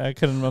 I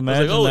couldn't I was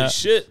imagine like, holy that.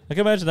 shit. I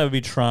can imagine that would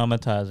be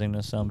traumatizing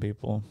to some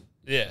people.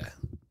 Yeah.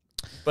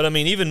 But I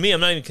mean, even me, I'm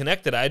not even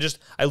connected. I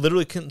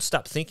literally couldn't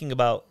stop thinking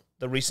about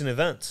the recent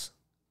events.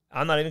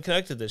 I'm not even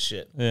connected to this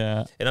shit.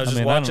 Yeah, And I was just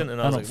mean, watching, and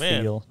I was don't like,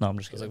 man. feel- No, I'm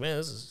just I was kidding. like, man,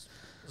 this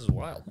is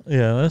wild.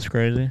 Yeah, that's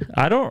crazy.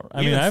 I You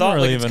mean, even I thought, haven't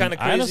really like, it's even.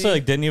 kinda I honestly crazy?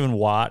 like didn't even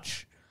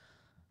watch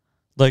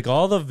like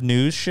all the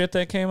news shit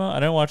that came out. I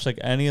didn't watch like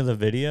any of the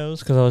videos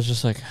because I was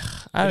just like,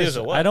 Videos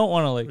of what? I don't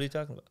want to What are you like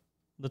talking about?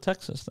 the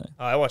Texas thing.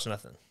 Oh, I watch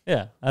nothing.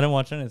 Yeah, I didn't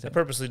watch I anything.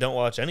 purposely don't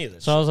watch any of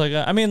this So I was like,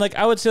 I mean, like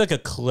I would see like a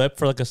clip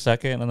for like a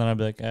second, and then I'd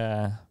be like,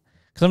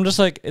 because I'm just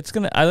like, it's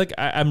gonna.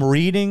 I'm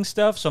reading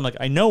stuff, so I'm like,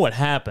 I know what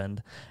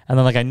happened, and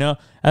then like I know, and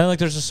then like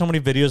there's just so many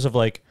videos of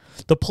like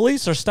the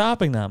police are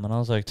stopping them, and I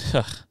was like,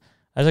 ugh.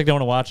 I just like don't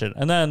want to watch it.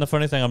 And then the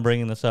funny thing, I'm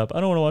bringing this up. I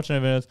don't want to watch any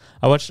videos.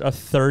 I watched a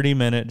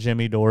 30-minute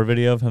Jimmy Dore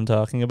video of him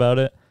talking about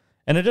it,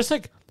 and it just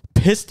like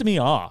pissed me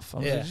off. I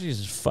was like,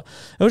 Jesus,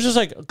 it was just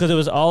like because it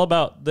was all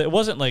about. It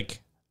wasn't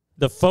like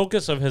the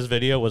focus of his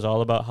video was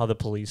all about how the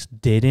police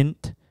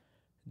didn't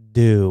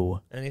do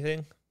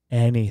Anything?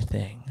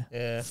 anything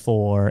Yeah.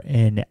 for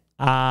an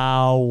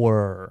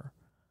hour.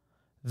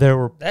 There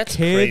were That's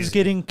kids crazy.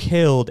 getting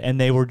killed, and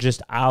they were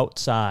just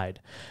outside,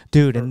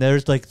 dude. And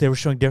there's like they were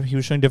showing different. He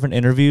was showing different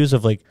interviews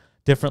of like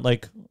different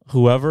like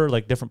whoever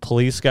like different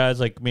police guys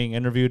like being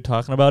interviewed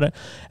talking about it.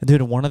 And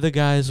dude, one of the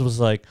guys was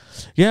like,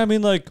 "Yeah, I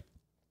mean like,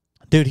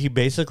 dude." He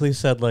basically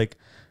said like,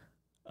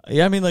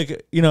 "Yeah, I mean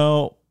like you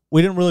know."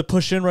 We didn't really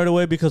push in right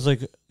away because like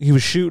he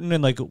was shooting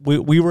and like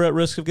we were at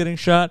risk of getting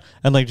shot,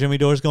 and like Jimmy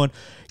Dore's going,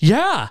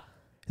 yeah,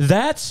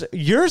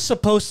 you're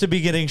supposed to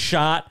be getting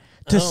shot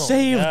to Oh,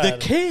 save the God.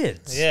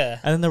 kids. Yeah.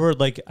 And then there were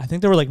like I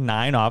think there were like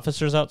 9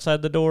 officers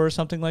outside the door or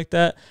something like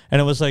that,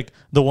 and it was like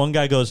the one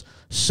guy goes,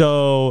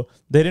 so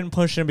they didn't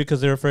push in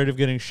because they were afraid of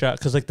getting shot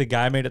because like the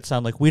guy made it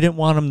sound like we didn't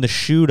want him to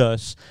shoot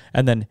us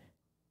and then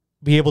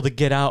be able to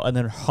get out and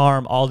then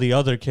harm all the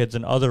other kids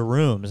in other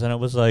rooms. And it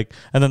was like,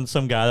 and then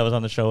some guy that was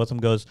on the show with him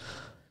goes,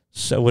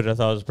 so, which I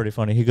thought was pretty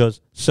funny. He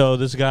goes, so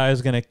this guy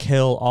is going to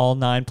kill all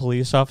 9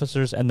 police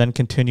officers and then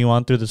continue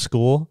on through the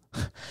school?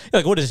 You're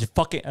like, what is it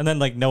fucking, and then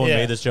like no one Yeah.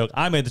 made this joke.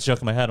 I made this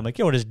joke in my head. I'm like,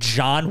 yo, what is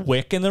John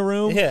Wick in the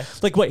room? Yeah.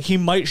 Like what, he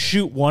might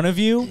shoot one of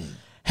you?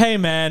 Hey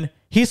man,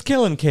 he's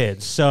killing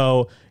kids.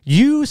 So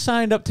you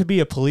signed up to be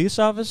a police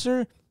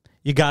officer,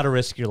 you got to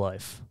risk your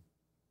life.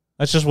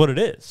 That's just what it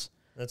is.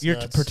 That's You're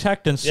to nuts.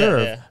 protect and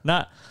serve, yeah.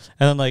 not.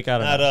 And then like I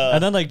don't Not, know.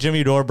 And then like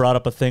Jimmy Dore brought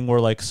up a thing where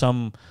like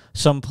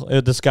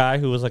this guy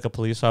who was like a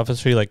police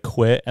officer, he like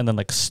quit and then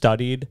like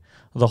studied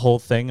the whole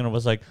thing, and it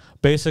was like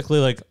basically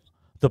like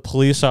the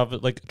police officer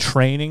like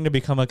training to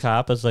become a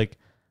cop is like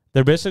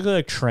they're basically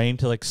like trained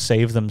to like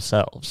save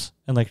themselves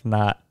and like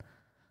not.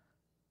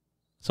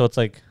 So it's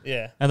like,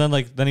 Yeah. and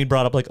then he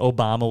brought up like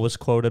Obama was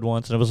quoted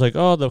once, and it was like,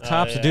 oh, the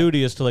cop's yeah.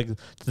 duty is to like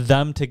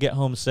them to get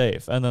home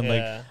safe. And then Yeah.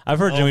 like I've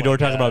heard Oh Jimmy my Dore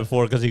talk God. about it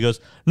before because he goes,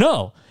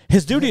 no,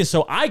 his duty is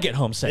so I get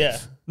home safe, Yeah.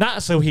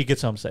 not so he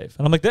gets home safe.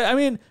 And I'm like, I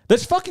mean,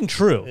 that's fucking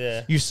true.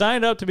 Yeah. You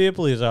signed up to be a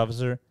police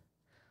officer.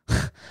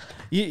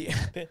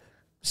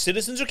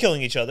 Citizens are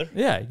killing each other.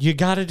 Yeah, you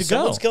got to go.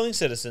 Someone's killing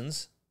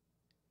citizens.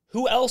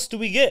 Who else do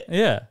we get?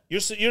 Yeah. You're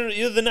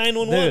the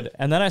 911. Dude,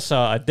 and then I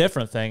saw a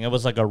different thing. It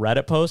was like a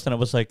Reddit post, and it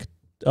was like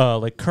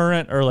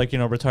current or like, you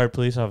know, retired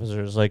police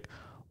officers, like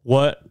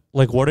what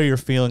are your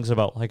feelings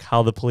about like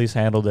how the police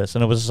handle this?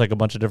 And it was just like a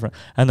bunch of different,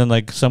 and then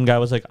like some guy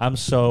was like, I'm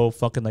so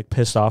fucking like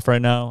pissed off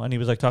right now, and he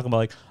was like talking about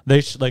like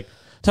they should like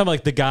talking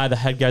about like the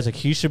head guy's like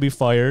he should be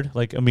fired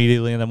like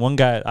immediately. And then one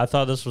guy, I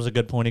thought this was a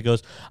good point, he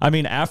goes, I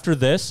mean, after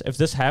this, if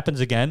this happens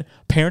again,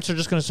 parents are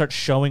just going to start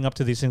showing up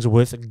to these things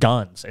with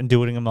guns and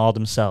doing them all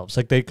themselves.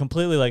 Like they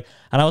completely like,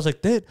 and I was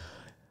like,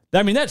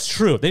 I mean, that's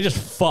true. They just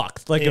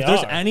fucked. Like, They if there's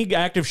are. any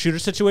active shooter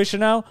situation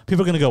now,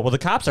 people are going to go, well, the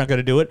cops aren't going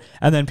to do it.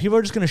 And then people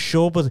are just going to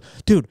show up with,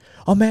 dude,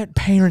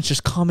 parents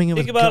just coming in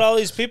Think with about all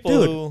these people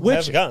who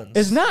which have guns.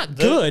 is not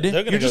good. They're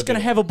gonna You're just go going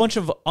to do have a bunch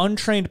of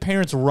untrained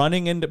parents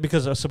running into,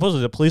 because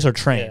supposedly the police are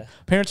trained. Yeah.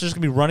 Parents are just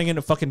going to be running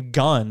into fucking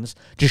guns,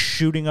 just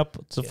shooting up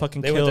to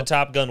fucking They kill. went to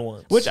Top Gun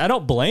once. Which I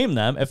don't blame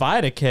them. If I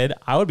had a kid,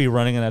 I would be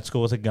running in that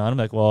school with a gun. I'm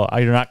like, well,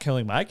 you're not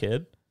killing my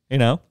kid, you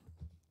know?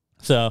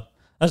 So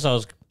that's all I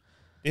was.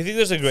 Do you think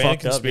there's a grand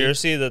Fucked up,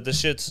 conspiracy that this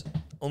shit's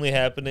only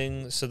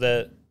happening so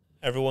that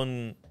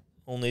everyone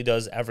only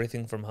does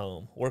everything from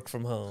home, work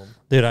from home,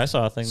 Dude, I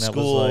saw a thing that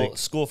was like,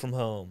 school from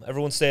home.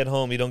 Everyone stay at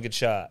home. You don't get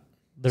shot.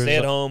 There's Stay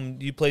at a- home.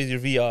 You play your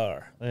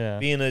VR. yeah,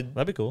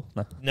 That'd be cool.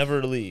 No.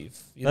 never to leave.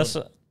 You That's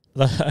know,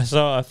 I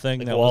saw a thing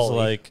Like that was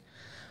Wall-E. like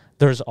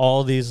there's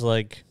all these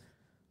like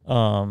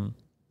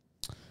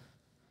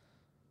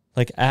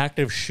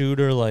active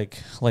shooter like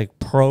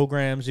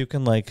programs you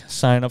can like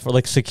sign up for,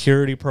 like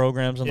security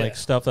programs and like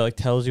stuff that like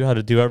tells you how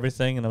to do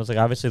everything. And it was like,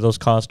 obviously those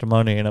cost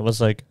money, and it was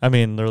like, I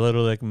mean, they're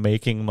literally like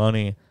making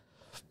money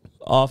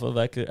off of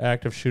like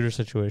active shooter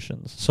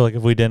situations. So like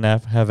if we didn't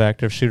have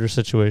active shooter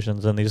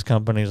situations, then these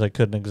companies like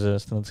couldn't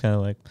exist. And it's kind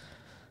of like,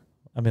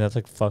 I mean, that's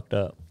like fucked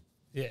up.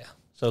 Yeah.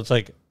 So it's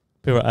like,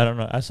 people, I don't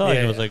know. I saw like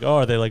it was like, oh,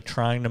 are they like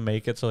trying to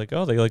make it so like,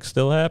 oh, they like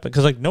still happen?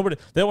 Because like nobody,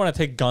 they don't want to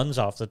take guns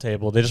off the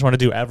table. They just want to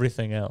do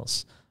everything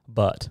else.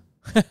 But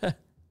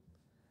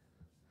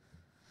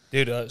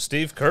dude,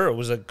 Steve Kerr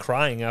was like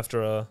crying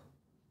after a.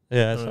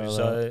 Yeah, I don't know if you saw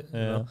saw that. it, you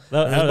Yeah, know.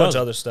 that, There's a bunch was,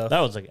 of other stuff.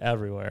 That was like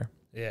everywhere.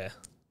 Yeah,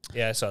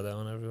 I saw that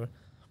one everywhere.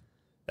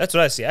 That's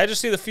what I see. I just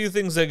see the few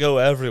things that go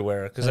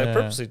everywhere because I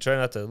purposely try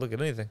not to look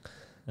at anything.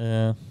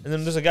 Yeah. And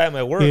then there's a guy at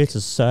my work. It's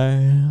a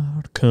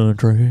sad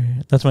country.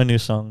 That's my new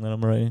song that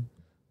I'm writing.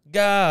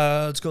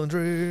 God's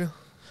country.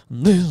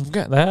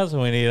 That's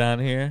what we need on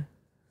here.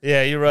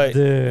 Yeah, you're right.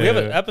 Dude. We have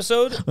an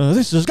episode.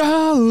 This is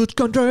God's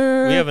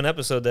country. We have an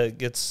episode that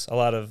gets a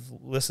lot of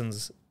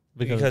listens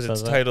because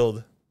it's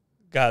titled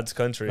God's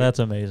Country. That's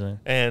amazing.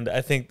 And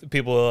I think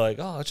people are like,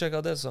 oh, check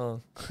out that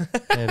song.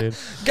 Yeah, dude.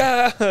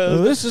 God.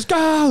 This is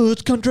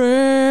God's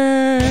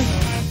country.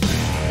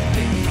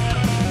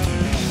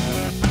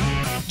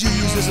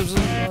 Jesus is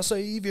my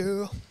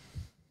savior.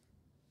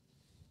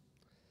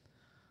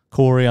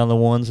 Corey on the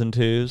ones and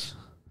twos.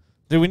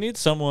 Dude, we need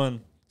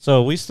someone.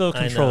 So we still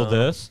control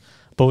this,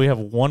 but we have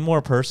one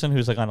more person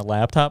who's like on a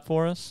laptop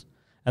for us.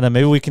 And then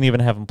maybe we can even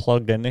have them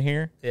plugged into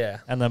here. Yeah.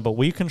 And then, but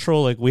we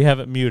control, like, we have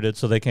it muted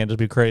so they can't just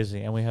be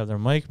crazy. And we have their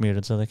mic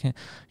muted so they can't,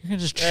 you can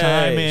just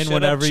chime in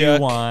whenever you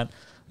want.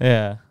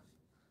 Yeah.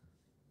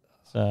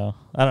 So,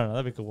 I don't know.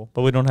 That'd be cool.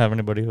 But we don't have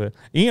anybody who,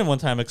 Ian one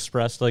time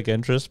expressed, like,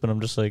 interest, but I'm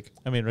just like,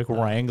 I mean, like,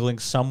 wrangling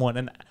someone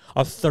and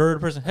a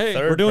third person. Hey,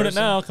 we're doing it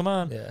now. Come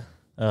on. Yeah.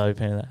 Oh, you're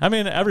paying that. I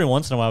mean, every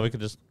once in a while we could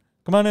just,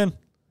 come on in.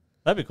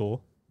 That'd be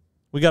cool.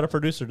 We got a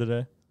producer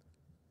today.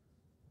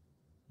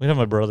 We'd have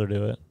my brother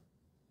do it.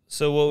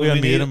 So what would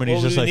we need him, and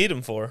he's just like, need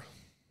him for?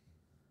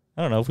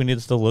 I don't know if we need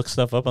to still look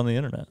stuff up on the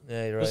internet.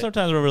 Yeah, you're right. But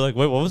sometimes we're like,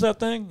 wait, what was that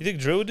thing? You think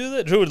Drew would do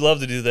that? Drew would love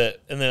to do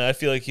that, and then I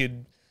feel like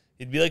he'd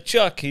be like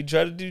Chuck. He'd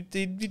try to do.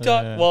 He'd be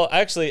talk. Well,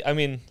 actually, I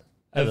mean,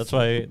 Yeah, that's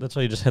why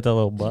you just hit that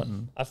little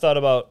button. I've thought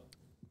about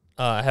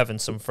having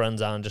some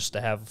friends on just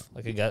to have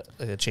like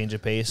a change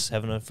of pace.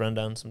 Having a friend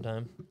on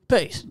sometime.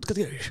 Pace.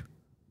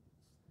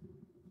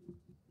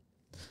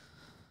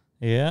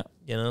 Yeah.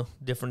 You know,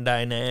 different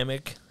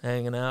dynamic,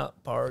 hanging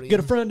out, partying.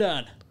 Get a friend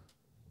on.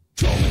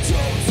 Should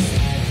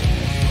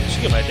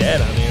get my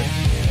dad on here.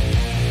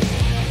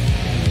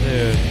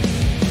 Dude.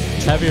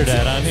 Have your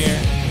dad on here.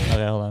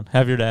 Okay, hold on.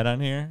 Have your dad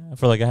on here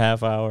for like a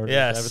half hour.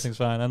 Yes. Everything's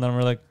fine. And then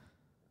we're like,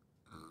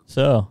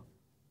 so.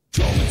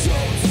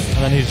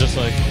 And then he's just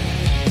like,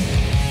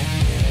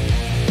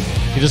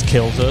 he just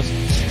kills us.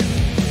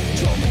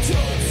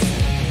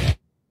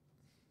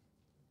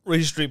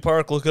 Ray Street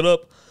Park, look it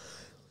up.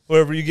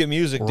 Wherever you get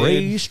music, dude.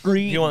 Ray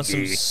Street. You want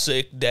some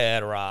sick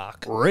dad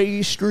rock.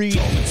 Ray Street.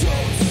 You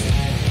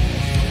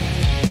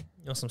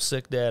want some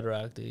sick dad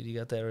rock, dude. You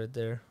got that right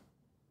there.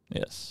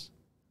 Yes.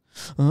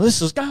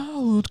 This is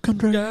God's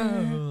country.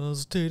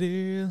 God's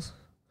titties.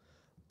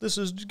 This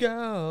is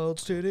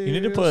God's titties. You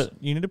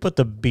need to put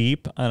the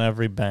beep on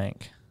every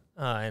bank.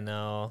 I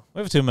know.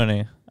 We have too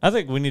many. I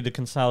think we need to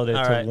consolidate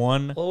All to right.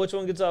 one. Well, which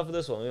one gets off of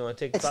this one? We want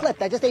to take. It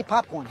slipped. I just ate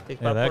popcorn.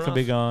 Take Yeah, that popcorn could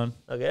be off? gone.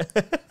 Okay.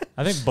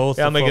 I think both.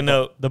 Yeah, I'll make a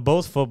note. The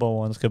both football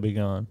ones could be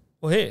gone.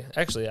 Well, hey,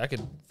 actually, I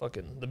could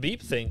the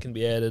beep thing can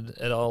be added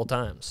at all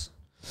times.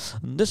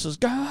 This is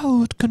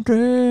God's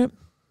country.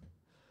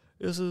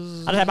 This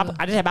is. I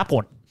just have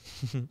popcorn.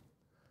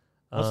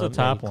 What's the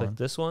top you click one?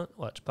 this one.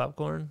 Watch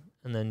popcorn,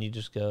 and then you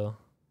just go.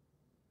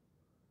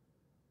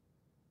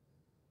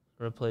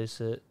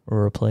 Replace it.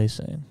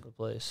 Replacing.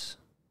 Replace.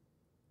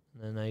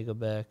 And then now you go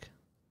back.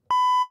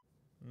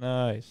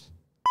 Nice.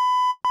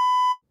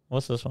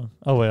 What's this one?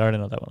 Oh wait, I already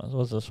know what that one is.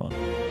 What's this one?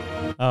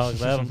 Oh,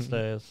 that one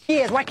stays.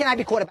 Yes, why can't I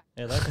be quarterback?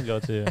 Yeah, that can go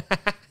too.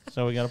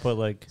 So we gotta put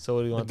like So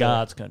what do you want?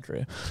 God's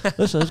country.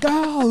 This is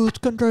God's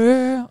country.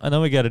 And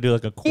then we gotta do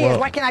like a quote. Yes,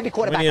 why can't I be We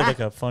quarterback? need huh? like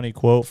a funny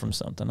quote from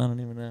something. I don't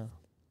even know.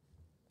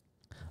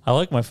 I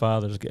like my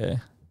father's gay,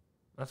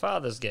 My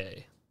father's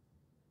gay.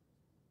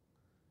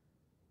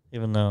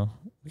 even though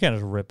we can't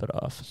just rip it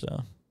off.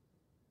 So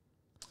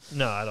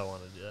No, I don't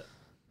want to do that.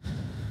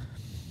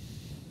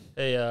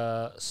 Hey,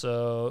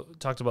 so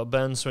talked about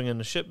Ben swinging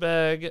the shit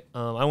bag.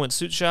 I went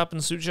suit shopping.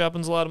 Suit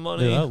shopping's a lot of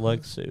money. dude, I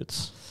like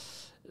Suits.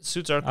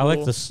 Suits are cool. I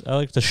like this. I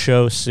like the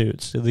show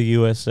Suits, the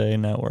USA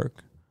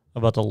Network,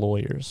 about the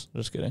lawyers.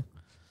 Just kidding.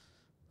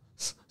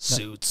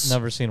 Suits.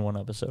 Never seen one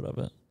episode of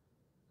it.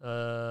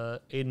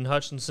 Aiden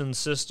Hutchinson's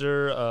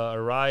sister,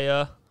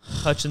 Araya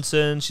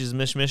Hutchinson. She's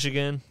Miss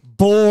Michigan.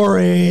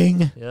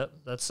 Boring. Yep,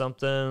 that's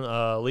something.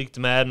 Leaked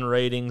Madden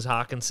ratings.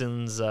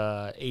 Hawkinson's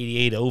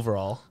 88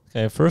 overall.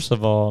 Okay, first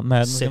of all,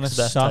 Madden's Sixth gonna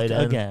best suck tight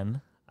end.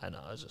 again. I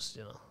know. It's just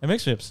It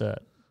makes me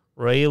upset.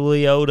 Ray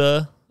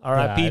Liotta,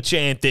 R.I.P. Yeah,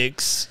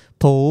 Chantix.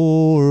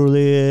 Poor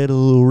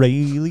little Ray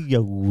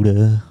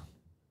Liotta.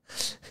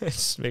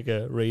 Just make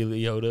a Ray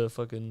Liotta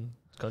fucking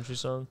country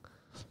song.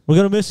 We're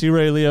gonna miss you,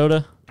 Ray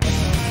Liotta.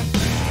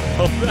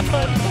 Hold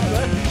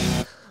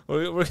on.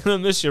 We're gonna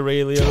miss you,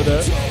 Ray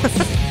Liotta.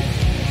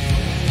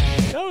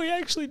 No, he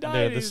actually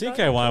died. Dude, He's the not CKY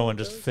gonna one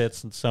die. just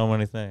fits in so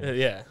many things.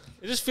 Yeah,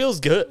 it just feels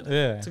good.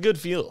 Yeah. It's a good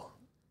feel.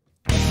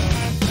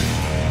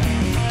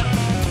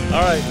 All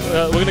right,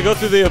 we're gonna go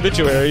through the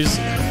obituaries.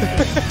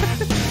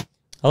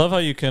 I love how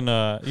you can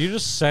you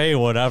just say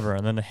whatever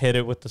and then hit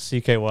it with the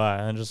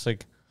CKY and just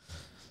like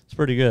it's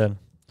pretty good.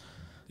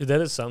 Dude,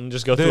 that is something.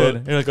 Just go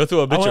Dude, through. Go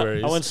through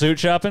obituaries. I went suit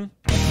shopping.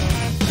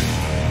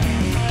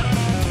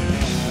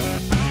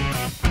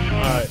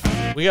 All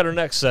right, we got our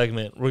next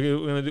segment. We're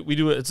gonna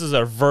do it. This is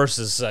our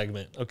versus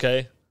segment.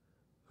 Okay,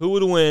 who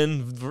would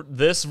win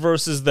this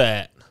versus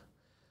that?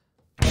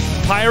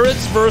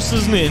 Pirates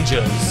versus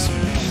ninjas.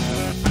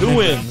 Who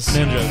wins?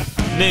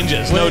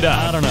 Ninjas, no Wait,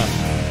 doubt. I don't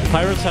know.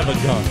 Pirates have a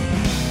gun.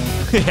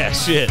 Yeah,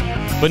 shit.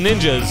 But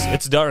ninjas,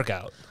 it's dark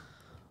out.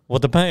 Well,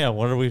 depending on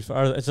what are we? It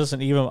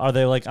doesn't even. Are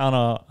they like on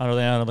a? Are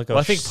they on like a? Well,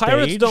 I think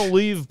pirates stage? don't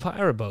leave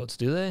pirate boats,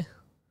 do they?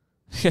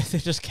 Yeah, they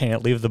just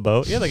can't leave the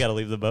boat. Yeah, they got to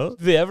leave the boat.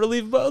 Do they ever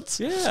leave boats?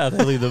 Yeah,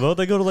 they leave the boat.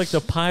 They go to like the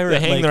pirate. They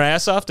hang like, their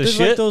ass off to there's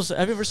shit. Like those.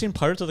 Have you ever seen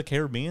Pirates of the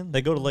Caribbean?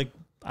 They go to like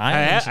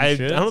islands I and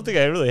shit. don't think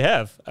I really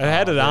have. I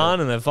had it dude.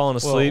 on and I've fallen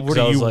Well, asleep. what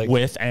so are I was you like,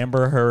 with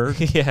Amber Heard?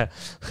 yeah.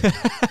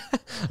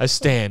 I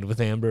stand with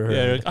Amber Heard.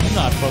 Yeah, you're like, I'm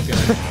not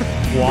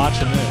fucking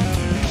watching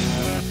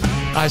this.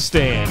 I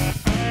stand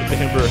with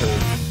Amber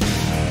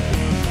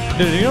Heard.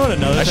 Dude, you know what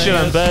another I thing shit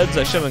on is? beds.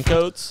 I shit on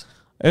coats.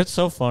 It's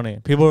so funny.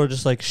 People are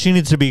just like, she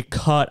needs to be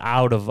cut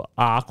out of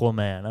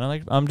Aquaman,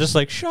 and I'm just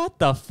like, shut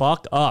the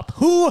fuck up.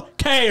 Who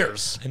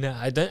cares? I know.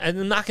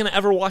 I'm not going to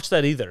ever watch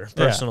that either,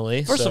 personally.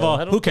 Yeah. First so of all,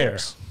 I don't who care.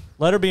 cares?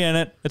 Let her be in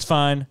it. It's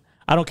fine.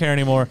 I don't care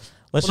anymore.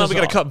 Let's Well, now just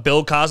we got to cut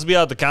Bill Cosby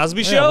out of the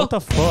Cosby Yeah, Show? what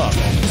the fuck?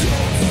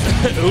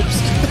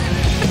 Oops.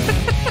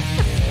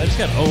 I just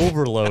got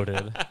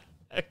overloaded.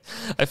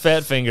 I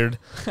fat fingered.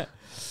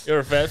 You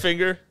ever fat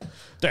finger?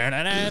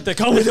 They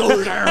call me the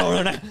old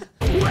down.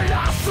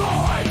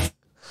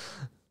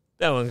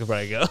 That one could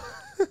probably go.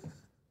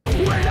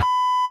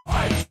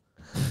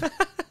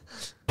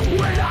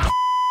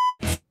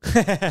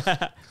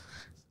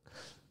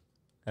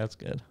 That's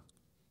good.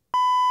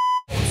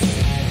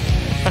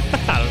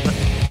 I don't know.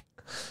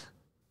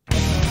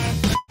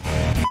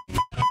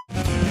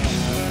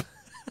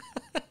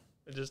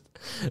 Just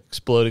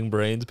exploding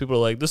brains. People are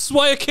like, this is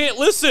why I can't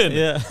listen.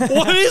 Yeah.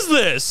 What is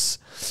this?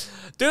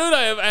 Dude,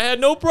 I had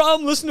no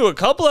problem listening to a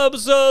couple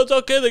episodes.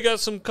 Okay, they got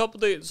some couple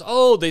days.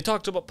 Oh, they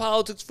talked about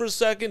politics for a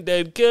second,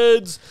 dead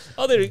kids.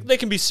 Oh, they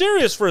can be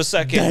serious for a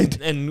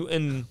second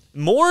and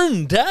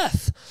mourn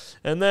death.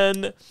 And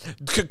then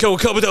go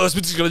couple those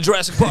go to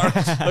Jurassic Park.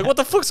 Like, what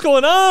the fuck's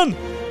going on?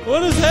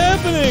 What is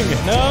happening?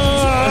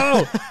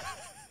 No!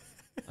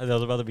 I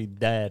was about to be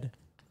dead.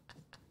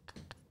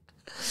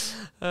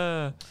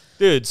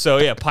 Dude, so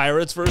yeah,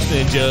 pirates versus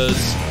ninjas.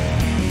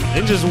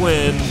 Ninjas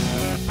win,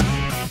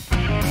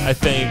 I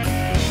think.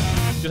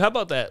 Dude, how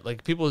about that?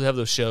 Like, people have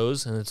those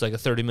shows, and it's like a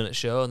 30-minute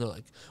show, and they're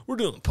like, we're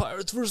doing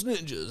pirates versus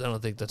ninjas. I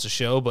don't think that's a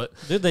show, but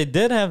Dude, they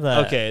did have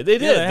that. Okay, they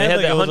did. They had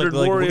like, that it was 100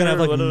 like, we're gonna have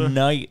like warrior, whatever.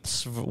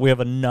 knights. We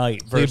have a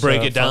knight. they versus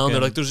break a it down. They're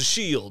fucking- like, there's a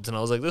shield. And I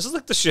was like, this is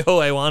like the show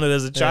I wanted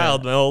as a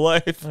child my whole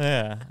life.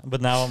 Yeah,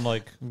 but now I'm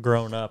like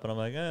grown up, and I'm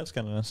like, it's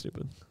kind of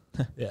stupid.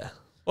 Yeah.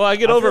 Well, I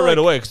get I over it feel right like-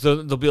 away because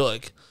they'll be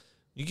like,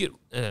 you get.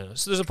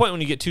 So there's a point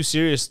when you get too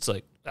serious. It's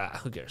like,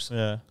 who cares?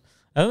 Yeah, and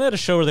then they had a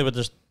show where they would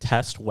just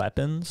test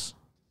weapons.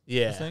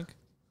 Yeah. I think,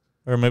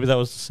 or maybe that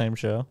was the same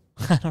show.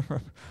 I don't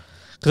remember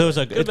because it was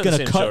like Could've it's been the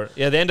gonna same cut. show.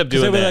 Yeah, they end up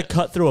Because they doing would that. like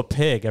cut through a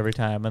pig every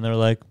time, and they're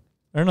like,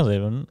 or no,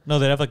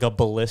 they'd have like a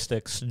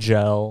ballistics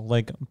gel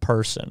like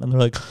person, and they're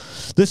like,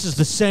 this is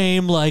the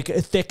same like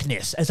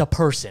thickness as a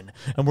person,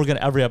 and we're gonna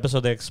every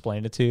episode they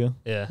explain it to you.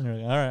 Yeah. And you're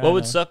like, all right. What I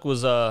would know. suck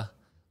was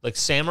like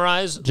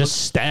samurais.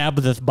 Just stab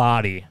this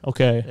body,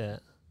 okay? Yeah.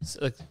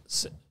 Like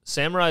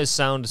samurais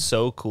sound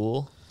so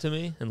cool to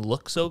me and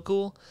look so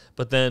cool,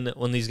 but then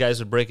when these guys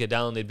would break it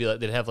down, they'd be like,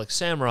 they'd have like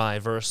samurai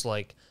versus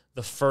like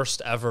the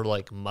first ever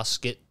like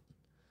musket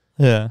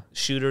Yeah.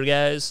 shooter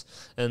guys,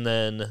 and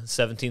then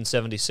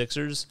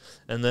 1776ers,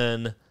 and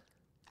then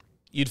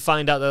you'd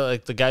find out that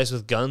like the guys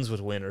with guns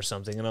would win or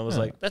something, and I was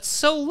like, that's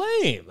so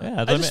lame.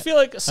 Yeah, I that just ma- feel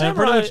like pretty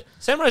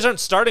samurais aren't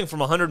starting from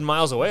 100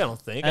 miles away. I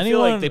don't think. I feel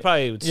Anyone- like they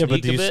probably would Yeah,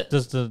 but sneak a bit.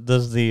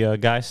 does the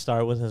guy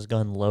start with his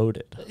gun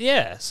loaded?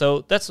 Yeah,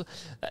 so that's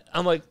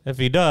I'm like. If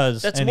he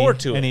does, That's and more he,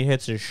 to and it. he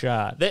hits his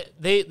shot.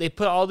 They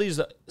put all these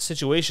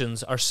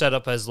situations are set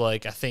up as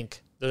like, I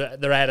think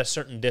they're at a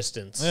certain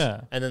distance,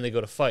 Yeah. and then they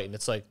go to fight, and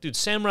it's like, dude,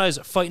 samurais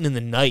are fighting in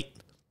the night.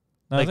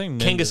 No, like I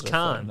think Genghis ninjas are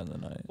Khan. fighting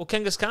in the night. Well,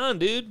 Genghis Khan,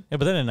 dude. Yeah,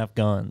 but they didn't have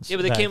guns. Yeah,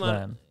 but they back came out-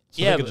 then.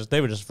 So yeah,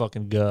 they would just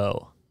fucking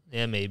go.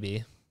 Yeah,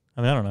 maybe.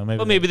 I mean, I don't know. Maybe.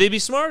 But maybe they'd be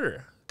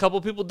smarter. A couple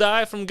people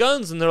die from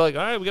guns, and they're like,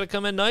 all right, we got to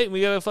come at night, and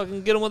we got to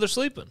fucking get them while they're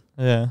sleeping.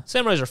 Yeah.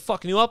 Samurais are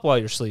fucking you up while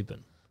you're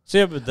sleeping. So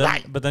yeah,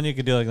 but then you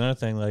could do like another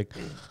thing, like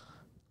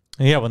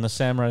Yeah, when the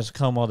samurais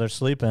come while they're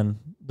sleeping,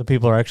 the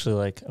people are actually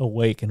like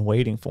awake and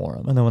waiting for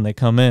them. And then when they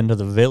come into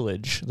the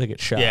village, they get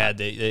shot. Yeah,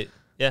 they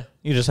yeah.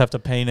 You just have to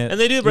paint it. And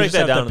they do break you just that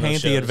have down to in those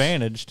paint the shows.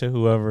 advantage to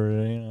whoever,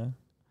 you know.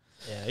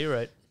 Yeah, you're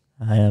right.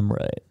 I am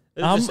right.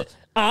 It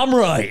I'm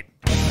right.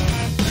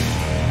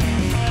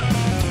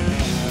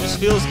 just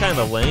feels kind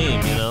of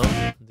lame, you know?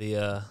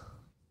 The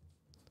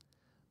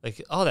like,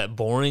 oh, that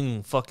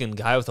boring fucking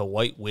guy with a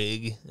white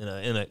wig and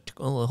a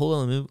oh, hold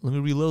on, let me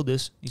reload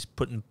this. He's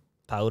putting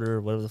powder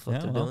or whatever the fuck Yeah,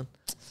 they're well, doing.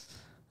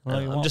 What do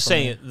you I'm want just from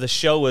saying me? the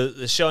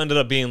show ended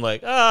up being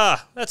like,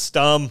 that's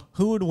dumb.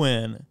 Who would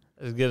win?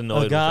 I just get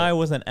annoyed A guy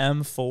with with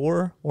an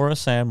M4 or a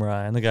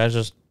samurai? And the guy's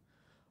just,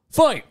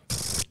 fight!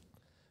 it.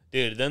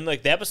 Dude, then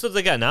like the episodes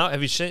they got now,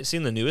 have you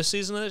seen the newest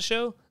season of that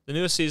show? The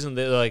newest season,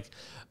 they're like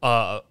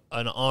an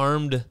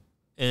armed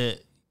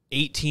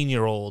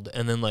 18-year-old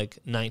and then like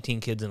 19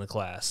 kids in a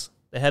class.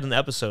 They had an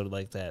episode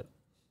like that.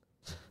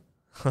 I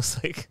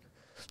was like,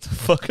 what the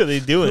fuck are they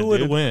doing, Who would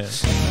dude? win?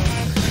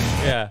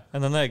 Yeah.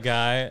 And then that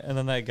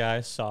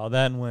guy saw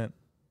that and went,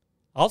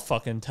 I'll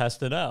fucking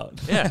test it out.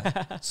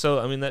 Yeah. So,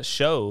 I mean, that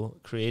show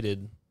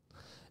created...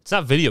 It's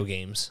not video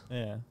games.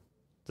 Yeah.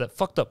 It's that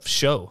fucked up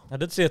show. I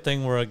did see a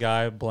thing where a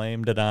guy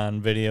blamed it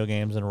on video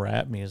games and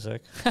rap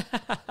music.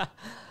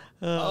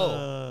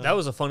 That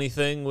was a funny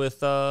thing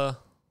with... like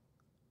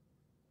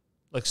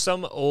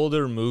some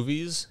older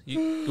movies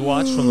you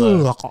watch from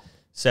the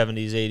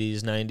 70s,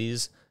 80s,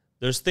 90s.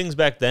 There's things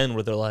back then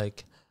where they're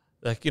like,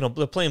 you know,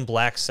 they're playing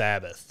Black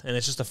Sabbath, and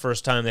it's just the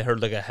first time they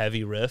heard like a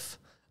heavy riff,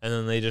 and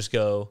then they just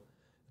go,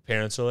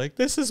 parents are like,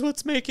 this is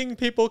what's making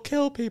people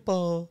kill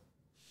people.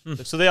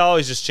 So they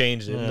always just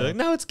changed it. And they're like,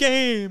 now it's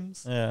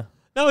games. Yeah.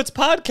 Now it's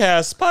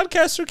podcasts.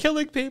 Podcasts are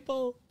killing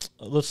people.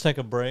 Let's take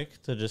a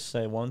break to just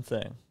say one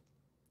thing.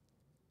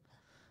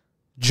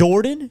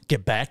 Jordan,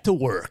 get back to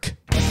work.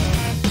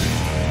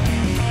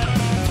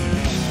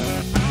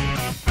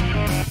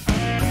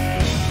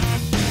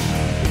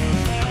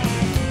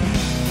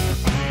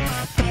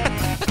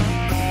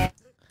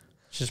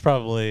 She's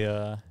probably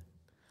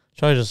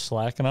just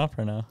slacking off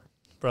right now.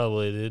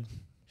 Probably, dude.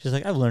 She's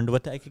like, I've learned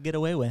what I could get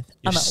away with.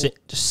 You're just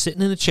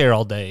sitting in a chair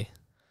all day.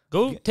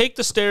 Go take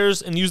the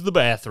stairs and use the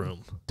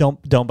bathroom.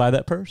 Don't buy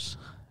that purse.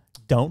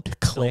 Don't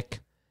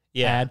click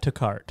Yeah. add to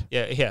cart.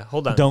 Yeah.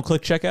 Hold on. Don't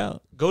click checkout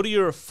Go to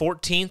your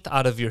 14th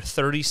out of your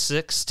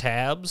 36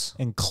 tabs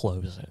and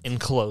close it. and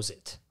close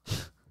it.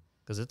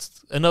 Because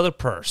it's another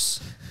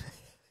purse.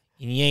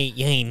 And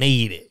you ain't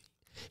need it.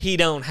 He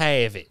don't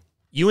have it.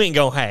 You ain't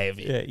gonna have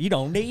it. Yeah, you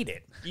don't need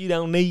it. You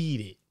don't need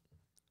it.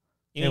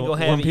 You ain't gonna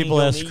have when it. You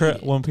people ain't ask gonna Chris,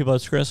 need it. when people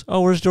ask Chris,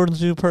 oh, where's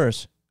Jordan's new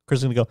purse? Chris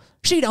is gonna go,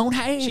 she don't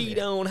have She it.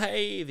 don't have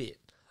it.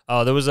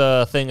 Oh, there was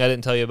a thing I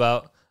didn't tell you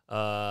about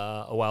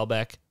a while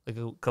back, like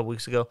a couple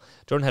weeks ago.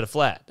 Jordan had a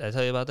flat. Did I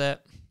tell you about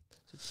that?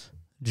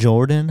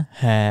 Jordan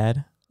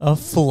had a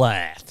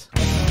flat.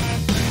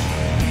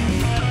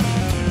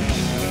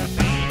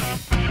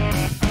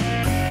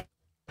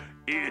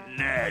 Isn't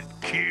that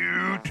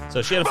cute?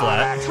 So she had a But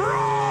flat, it's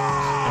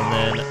wrong!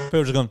 and then People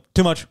are just going,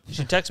 too much.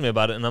 she texted me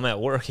about it, and I'm at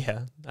work.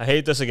 Yeah, I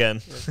hate this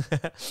again.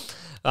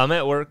 I'm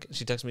at work.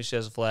 She texts me she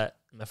has a flat.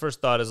 My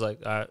first thought is like,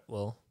 all right,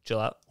 well, chill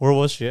out. Where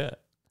was she at?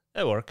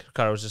 At work, her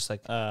car was just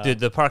like, dude,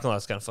 the parking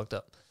lot's kind of fucked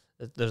up.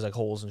 There's like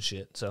holes and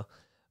shit. So,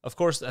 of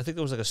course, I think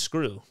there was like a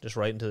screw just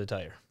right into the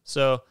tire.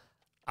 So,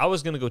 I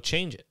was gonna go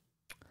change it.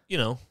 You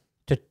know,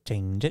 To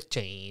change it.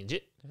 change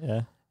it.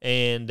 Yeah.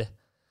 And that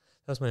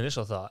was my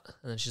initial thought.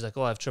 And then she's like,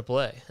 oh, I have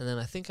AAA. And then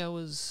I think I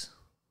was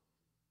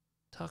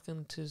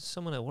talking to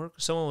someone at work.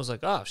 Someone was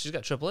like, oh, she's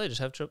got AAA.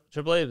 Just have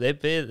AAA.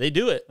 They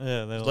do it.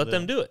 Yeah. Just let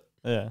them do it.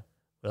 Yeah.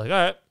 We're like, all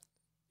right.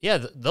 Yeah,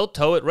 they'll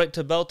tow it right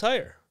to Bell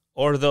Tire.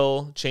 Or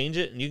they'll change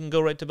it, and you can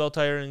go right to Bell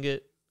Tire and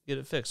get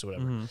it fixed or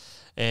whatever. Mhm.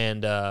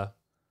 And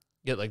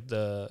get like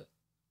a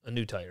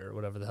new tire or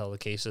whatever the hell the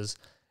case is.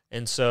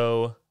 And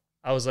so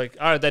I was like,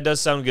 all right, that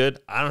does sound good.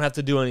 I don't have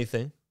to do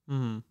anything.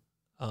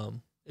 Mm-hmm.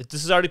 If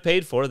this is already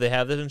paid for, they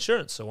have that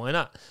insurance, so why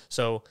not?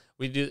 So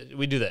we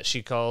do that.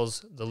 She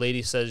calls, the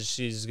lady says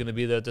she's going to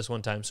be there at this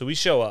one time. So we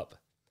show up.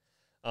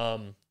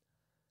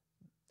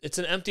 It's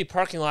an empty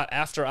parking lot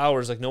after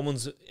hours, like no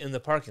one's in the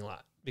parking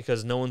lot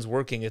because no one's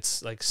working.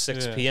 It's like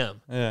 6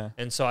 p.m. Yeah.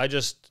 And so I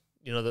just,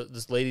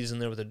 this lady's in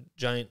there with a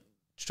giant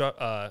truck,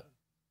 tow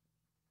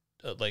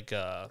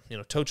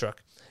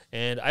truck,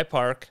 and I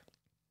park.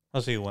 Oh,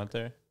 so you went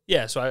there?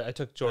 Yeah, so I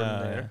took Jordan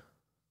Oh, there,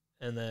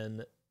 and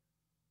then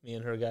me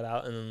and her got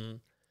out, and then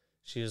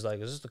she was like,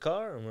 "Is this the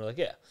car?" And we're like,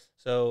 "Yeah."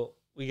 So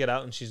we get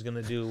out, and she's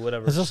gonna do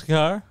whatever. Is this a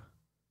car?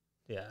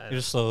 Yeah. You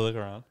just slowly look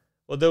around.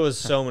 Well, there was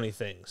so many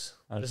things.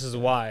 Okay. This is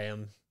why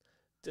I'm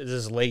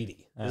this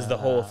lady. This is the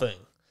whole thing.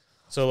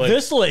 So like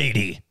This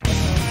lady.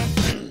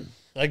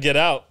 I get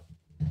out,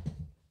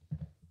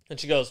 and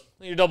she goes,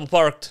 "You're double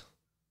parked."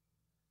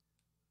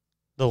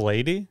 The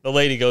lady? The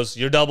lady goes,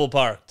 "You're double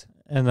parked."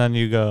 And then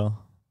you go,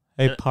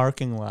 hey,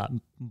 parking lot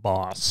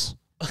boss.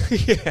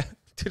 Yeah,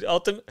 dude.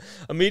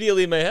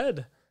 Immediately in my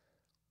head.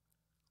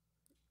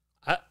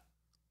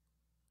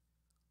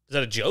 Is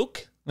that a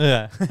joke?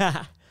 Yeah.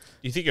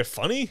 You think you're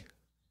funny?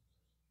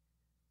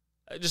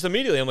 just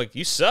immediately, I'm like,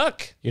 you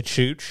suck. You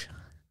chooch.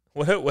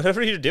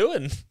 Whatever you're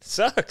doing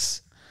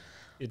sucks.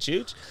 You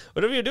chooch.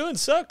 Whatever you're doing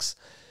sucks.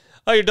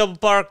 Oh, you're double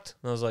parked.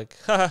 And I was like,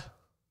 haha.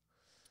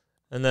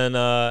 And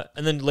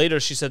then later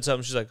she said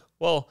something. She's like,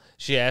 well,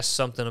 she asked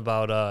something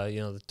about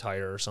the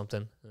tire or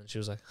something, and she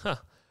was like, huh.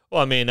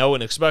 Well, I mean, I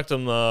wouldn't expect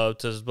him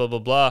to blah blah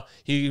blah.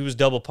 He was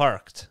double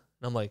parked,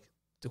 and I'm like,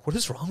 dude, what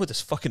is wrong with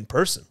this fucking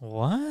person?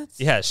 What?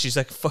 Yeah, she's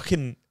like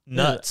fucking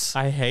nuts.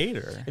 I hate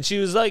her. And she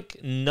was like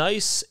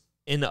nice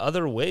in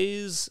other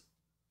ways,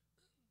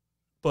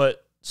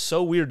 but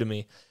so weird to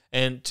me.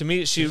 And to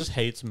me, She just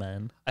hates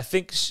men. I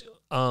think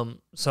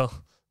so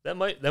that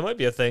might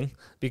be a thing,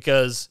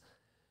 because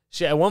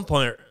she at one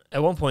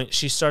point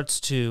she starts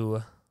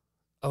to,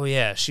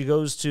 she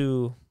goes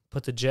to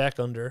put the jack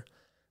under.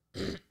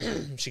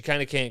 She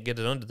kind of can't get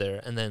it under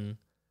there, and then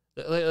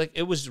like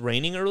it was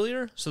raining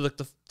earlier, so like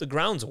the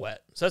ground's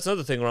wet. So that's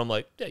another thing where I'm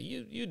like, yeah,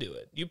 you do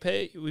it.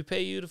 We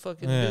pay you to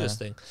fucking do this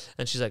thing.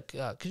 And she's like,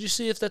 could you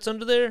see if that's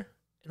under there?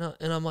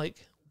 And I'm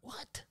like,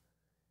 what?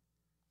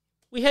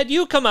 We had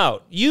you come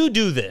out. You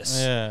do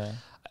this. Yeah.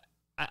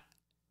 I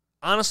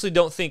honestly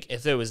don't think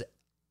if there was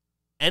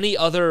any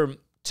other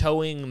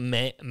towing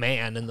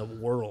man in the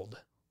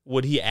world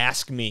would he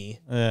ask me,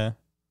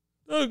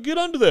 oh, get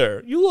under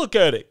there. You look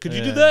at it. Could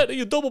you do that?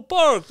 You double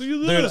parked.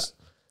 You do this.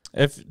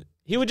 If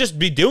he would just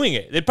be doing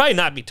it. They'd probably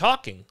not be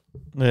talking.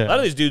 A lot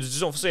of these dudes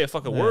just don't say a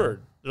fucking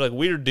word. They're like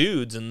weird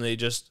dudes, and they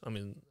just, I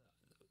mean,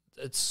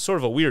 it's sort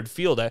of a weird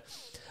field. I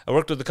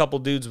worked with a couple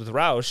dudes with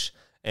Roush,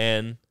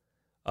 and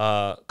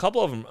a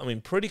couple of them, I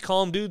mean, pretty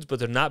calm dudes, but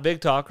they're not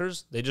big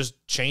talkers. They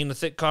just chain the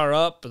thick car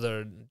up, or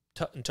they're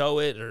tow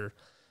it, or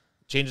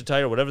change the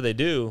tire, whatever they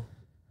do.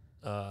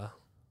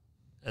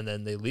 And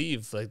then they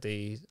leave. Like,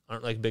 they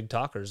aren't like big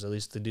talkers, at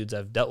least the dudes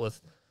I've dealt with.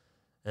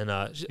 And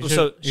you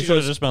should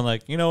have just been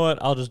like, you know what?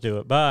 I'll just do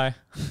it. Bye.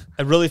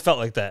 I really felt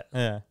like that.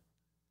 Yeah.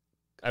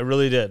 I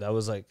really did. I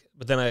was like,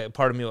 but then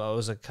part of me, I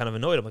was like kind of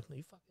annoyed. I'm like, no,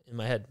 in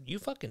my head, you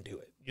fucking do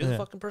it. You're the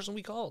fucking person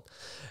we called.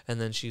 And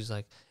then she's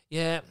like,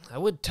 yeah, I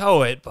would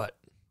tow it, but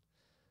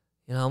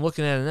I'm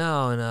looking at it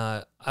now, and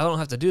I don't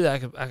have to do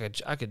that.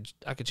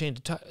 I could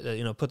change the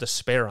tire, put the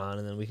spare on,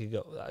 and then we could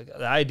go.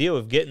 The idea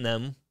of getting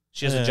them.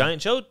 She has a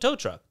giant tow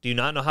truck. Do you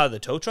not know how the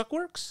tow truck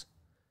works?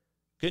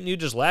 Couldn't you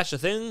just latch a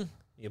thing?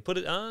 You put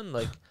it on,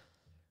 like.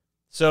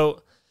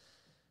 So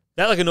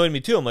that like annoyed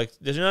me too. I'm like,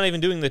 they're not even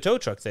doing the tow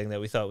truck thing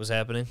that we thought was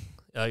happening.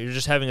 You're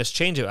just having us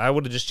change it. I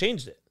would have just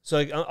changed it. So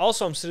like,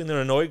 also I'm sitting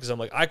there annoyed because I'm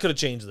like, I could have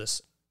changed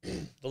this.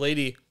 The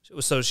lady,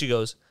 so she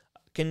goes,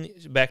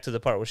 back to the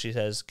part where she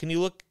says, can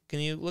you look at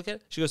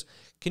it? She goes,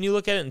 can you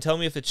look at it and tell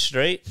me if it's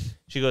straight?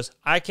 She goes,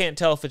 I can't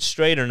tell if it's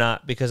straight or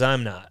not because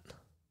I'm not.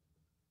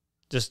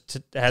 Just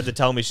had to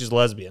tell me she's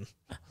lesbian.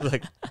 I was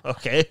like,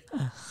 okay.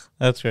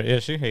 That's great. Yeah,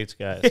 she hates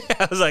guys.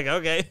 I was like,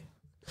 okay.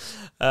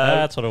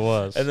 That's what it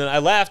was. And then I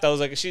laughed. I was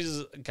like,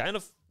 she's kind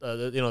of,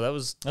 that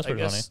was, That's I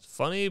guess,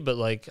 funny, but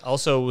like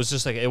also it was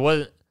just like, it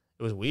was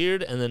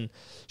weird. And then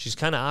she's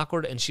kind of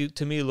awkward, and she,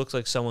 to me, looks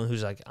like someone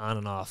who's like on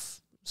and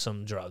off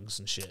some drugs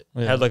and shit.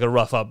 Yeah. Had like a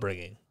rough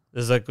upbringing.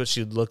 This is like what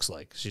she looks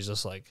like. She's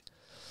just like,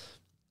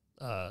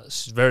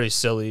 she's very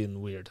silly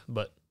and weird.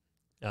 But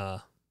yeah,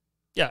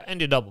 and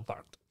you're double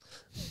parked.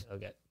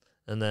 Okay.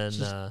 And then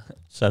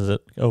says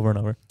it over and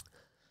over.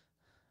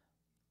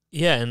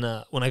 Yeah,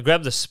 and when I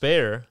grabbed the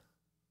spare,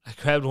 I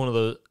grabbed one of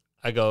those.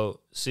 I go,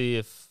 see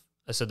if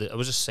I said that. I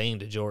was just saying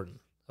to Jordan.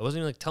 I wasn't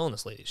even like telling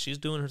this lady. She's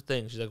doing her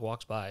thing. She's like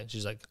walks by, and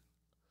she's like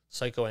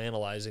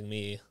psychoanalyzing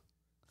me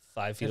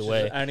 5 feet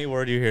away. Any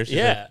word you hear, she's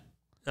yeah,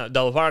 no,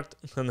 double parked.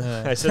 And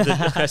I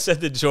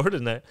said to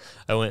Jordan that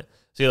I went,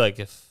 see, like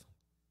if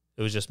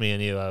it was just me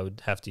and you, I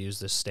would have to use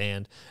this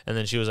stand. And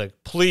then she was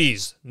like,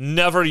 please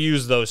never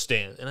use those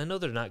stands. And I know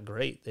they're not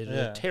great.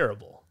 They're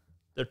terrible.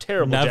 They're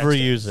terrible. Never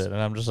use it. And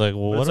I'm just like,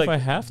 well, what if I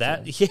have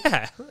that? to?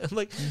 Yeah. I'm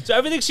like, so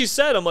everything she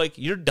said, I'm like,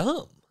 you're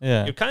dumb.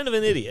 Yeah. You're kind of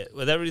an idiot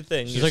with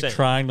everything She's you're like saying.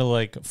 trying to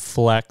like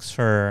flex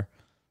her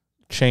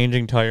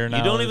changing tire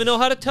knowledge. You don't even know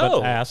how to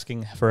tow. But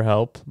asking for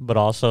help, but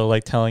also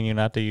like telling you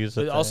not to use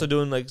it. But also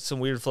doing like some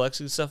weird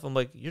flexing stuff. I'm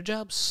like, your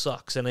job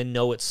sucks, and I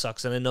know it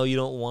sucks, and I know you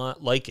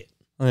don't like it.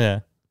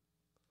 Yeah.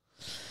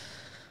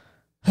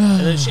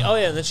 And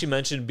then she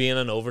mentioned being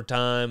on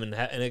overtime and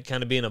it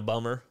kind of being a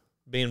bummer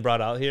being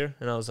brought out here,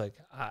 and I was like,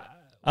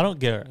 I don't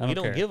care. We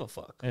don't give a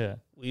fuck. Yeah.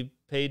 We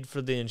paid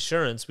for the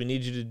insurance. We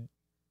need you to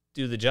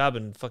do the job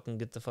and fucking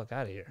get the fuck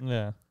out of here.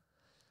 Yeah.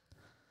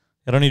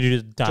 I don't need you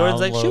to download.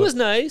 Jordan's like, she was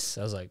nice.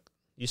 I was like,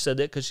 you said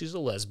that because she's a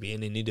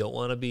lesbian and you don't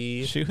want to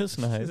be. She was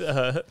nice.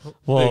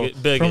 Well,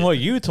 from what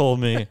you told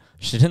me,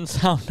 she didn't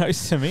sound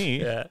nice to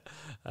me. Yeah.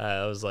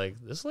 I was like,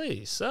 this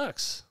lady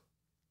sucks.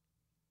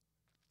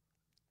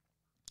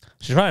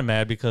 She's probably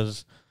mad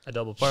because I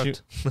double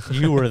parked.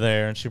 You were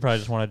there, and she probably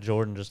just wanted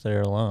Jordan just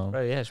there alone.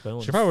 Right? Yeah, she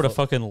probably would have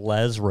fucking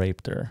les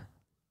raped her.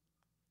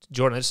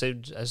 Jordan, I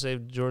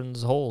saved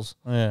Jordan's holes.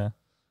 Yeah,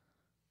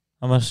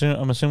 I'm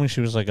assuming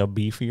she was like a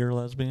beefier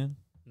lesbian.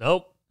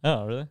 Nope.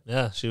 Oh, really?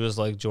 Yeah, she was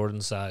like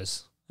Jordan's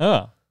size.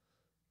 Oh,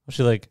 was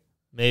she like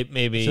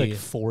maybe she like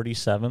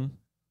 47?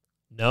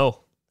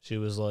 No, She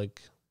was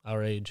like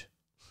our age.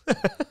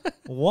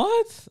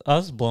 What?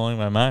 That's blowing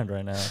my mind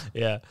right now.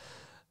 Yeah.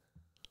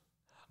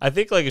 I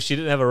think like if she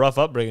didn't have a rough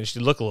upbringing,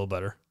 she'd look a little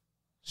better.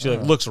 She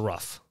like looks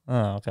rough.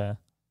 Oh, okay.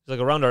 She's like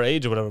around our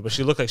age or whatever, but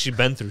she looked like she'd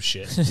been through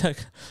shit. She's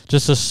like,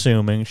 just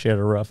assuming she had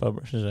a rough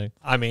upbringing. She's like,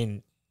 I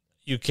mean,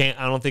 you can't.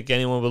 I don't think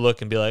anyone would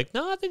look and be like,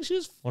 "No, I think she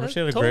was." what if she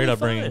had a totally great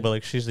upbringing, fine. but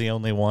like she's the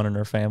only one in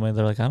her family?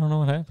 They're like, I don't know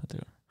what happened to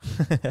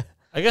her.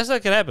 I guess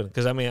that could happen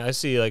because I mean, I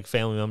see like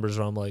family members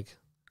where I'm like,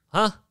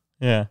 "Huh,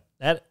 Yeah.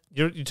 that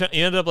you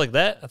ended up like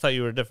that? I thought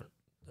you were different."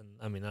 And,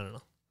 I mean, I don't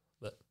know,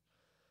 but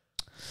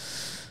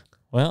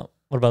Well,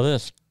 what about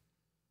this?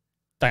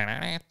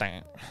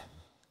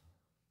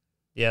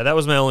 yeah, that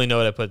was my only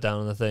note I put down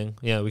on the thing.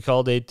 Yeah, we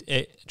called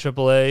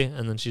AAA,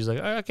 and then she's like,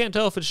 "I can't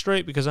tell if it's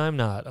straight because I'm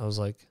not." I was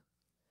like,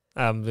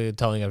 "I'm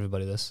telling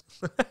everybody this."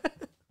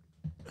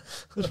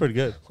 That's pretty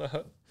good.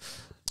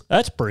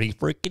 That's pretty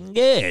freaking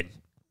good.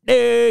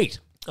 Nate.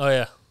 Oh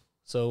yeah.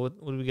 So what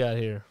do we got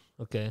here?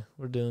 Okay,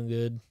 we're doing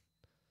good.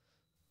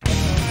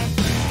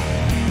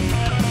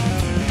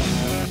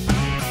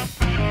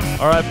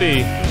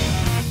 R.I.P.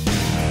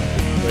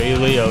 Ray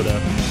Liotta.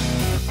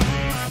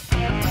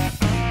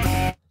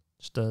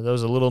 Just that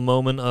was a little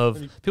moment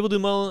of people do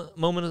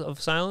moments of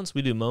silence.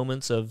 We do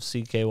moments of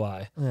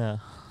CKY Yeah.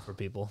 for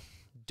people.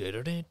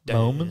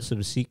 Moments of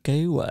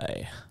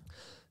CKY.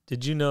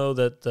 Did you know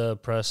that the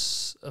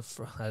press?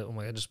 Oh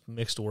my god, just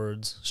mixed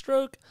words.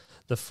 Stroke.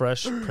 The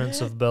Fresh Prince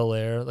of Bel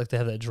Air, like they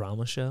have that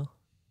drama show.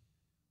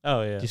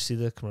 Oh, yeah. Do you see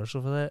the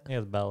commercial for that? Yeah,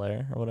 the Bel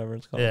Air or whatever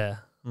it's called. Yeah.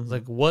 Mhm.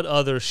 Like, what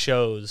other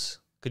shows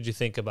could you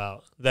think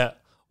about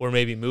that were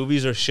maybe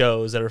movies or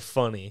shows that are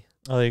funny?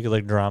 Oh, you could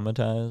like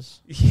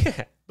dramatize.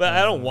 Yeah, but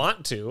I don't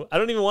want to. I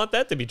don't even want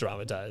that to be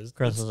dramatized.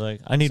 Chris is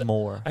like, I need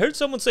more. I heard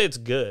someone say it's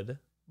good,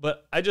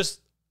 but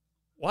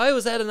why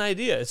was that an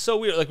idea? It's so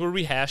weird. Like, we're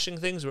rehashing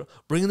things. We're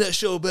bringing that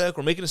show back.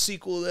 We're making a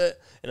sequel to that.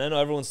 And I know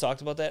everyone's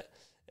talked about that.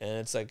 And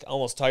it's like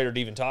almost tired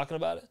even talking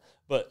about it.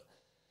 But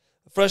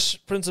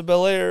Fresh Prince of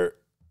Bel Air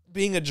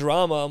being a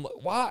drama, I'm like,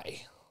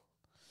 why?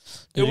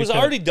 Dude, it was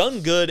already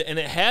done good, and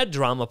it had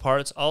drama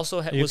parts.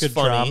 Also, You was could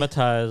funny.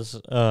 dramatize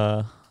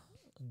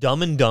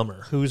Dumb and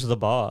Dumber. Who's the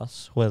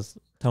Boss with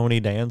Tony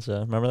Danza.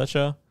 Remember that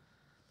show?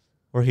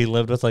 Where he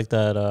lived with like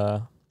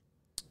that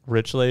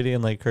rich lady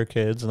and like her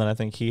kids, and then I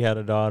think he had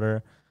a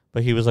daughter,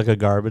 but he was like a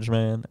garbage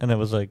man, and it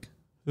was like,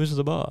 Who's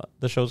the Boss?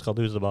 The show's called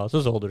Who's the Boss. This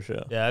is an older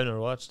show. Yeah, I've never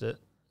watched it.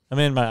 I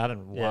mean, I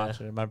didn't Yeah.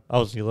 watch it. I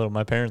was little.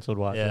 My parents would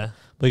watch Yeah. it.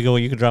 But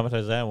you could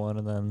dramatize that one,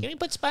 and then Can you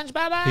put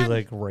SpongeBob on? he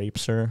like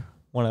rapes her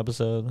one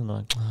episode, and I'm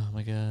like, oh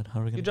my god,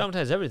 how are we You gonna?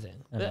 dramatize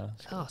everything. I know.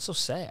 Oh, it's so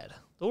sad.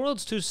 The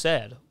world's too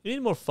sad. We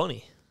need more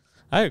funny.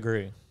 I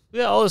agree. We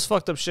got all this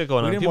fucked up shit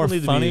going We on. need People more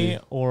need funny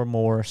to or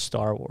more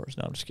Star Wars.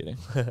 No, I'm just kidding.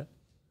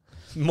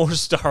 be more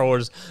Star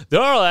Wars.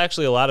 There are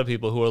actually a lot of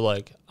people who are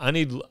like,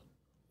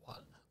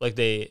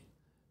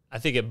 I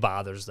think it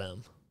bothers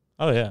them.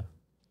 Oh yeah,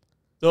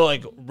 They're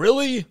like,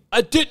 really?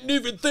 I didn't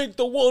even think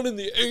the one in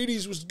the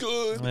 80s was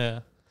good. yeah.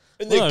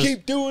 And they Well,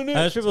 keep doing it.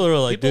 There's people who are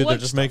like, People dude, they're like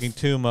just stuff. making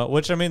too much.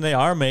 Which I mean, they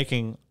are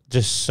making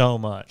just so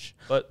much.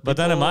 But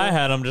then in people- my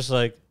head, I'm just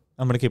like,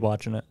 I'm gonna keep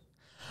watching it.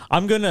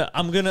 I'm gonna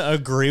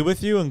agree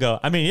with you and go.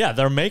 I mean, yeah,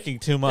 they're making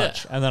too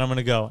much, Yeah. and then I'm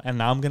gonna go, and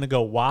now I'm gonna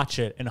go watch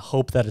it and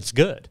hope that it's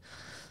good.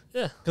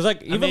 Yeah. Because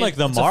like even mean, like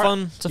the it's a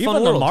fun even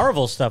the world.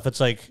 Marvel stuff,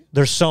 it's like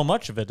there's so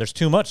much of it. There's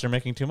too much. They're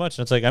making too much.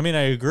 And it's like, I mean,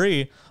 I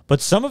agree,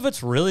 but some of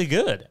it's really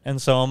good, and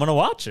so I'm gonna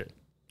watch it.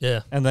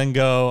 Yeah. And then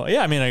go,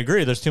 yeah, I mean, I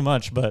agree. There's too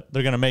much, but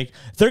they're gonna make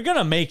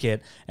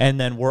it, and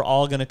then we're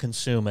all gonna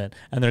consume it,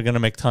 and they're gonna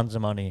make tons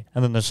of money,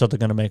 and then they're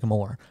gonna make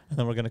more, and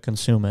then we're gonna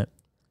consume it.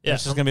 Yeah.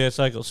 It's just gonna be a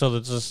cycle. So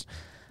it's just,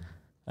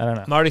 I don't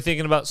know. I'm already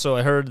thinking about, so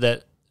I heard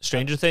that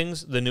Stranger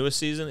Things, the newest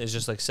season, is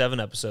just like 7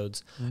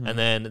 episodes. Mm-hmm. And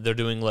then they're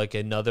doing like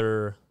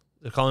another,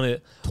 they're calling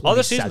it, all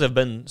their seasons have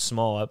been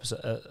small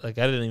episodes. Like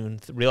I didn't even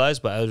realize,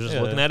 but I was just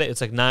Yeah. looking at it.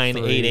 It's like 9,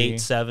 8, 8, 3,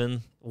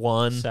 7,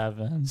 1.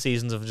 7.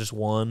 Seasons of just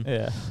one.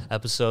 Yeah.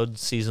 Episode,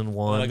 season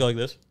 1. I go like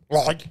this.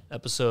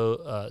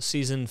 Episode,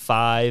 season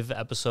 5,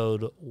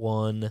 episode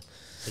 1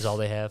 is all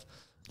they have.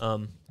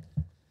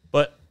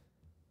 But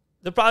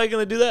they're probably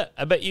going to do that.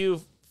 I bet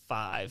you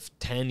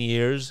 5-10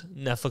 years,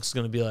 Netflix is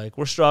going to be like,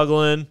 we're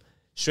struggling.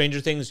 Stranger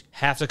Things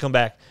have to come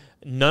back.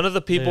 None of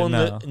the people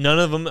none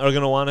of them are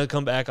going to want to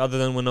come back other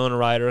than Winona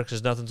Ryder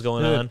because nothing's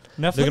going on.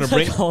 Netflix They're going to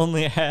bring.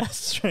 only has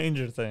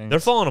Stranger Things. They're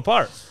falling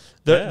apart.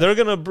 They're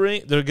going to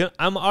bring.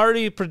 I'm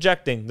already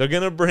projecting. They're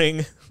going to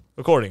bring.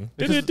 Recording.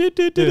 Dude,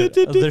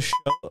 the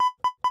show.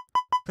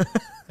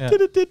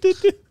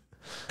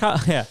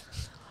 Yeah.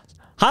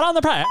 Hot on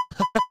the press.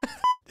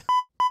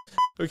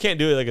 We can't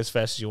do it like as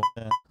fast as you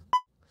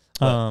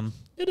want.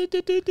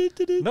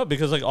 No,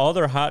 because like all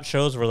their hot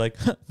shows were like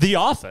The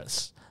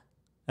Office,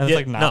 and it's Yeah,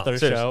 like not no, their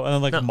seriously. show, and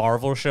then like No.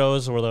 Marvel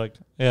shows were like,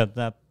 yeah,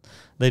 that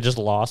they just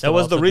lost. That it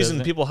was all the to reason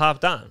Disney. people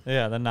hopped on.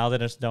 Yeah, then now they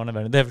just don't have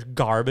any. They have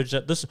garbage.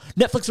 This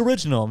Netflix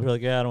original. And you're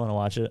like, yeah, I don't want to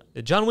watch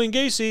it. John Wayne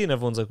Gacy, and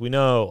everyone's like, we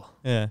know.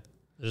 Yeah,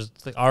 There's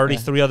like already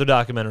 3 other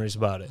documentaries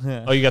about it.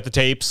 Yeah. Oh, you got the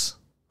tapes?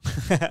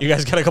 You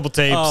guys got a couple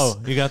tapes?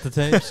 Oh, you got the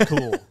tapes?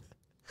 Cool.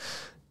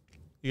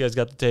 You guys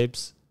got the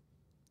tapes?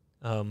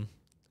 But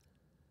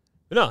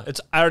no,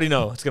 I already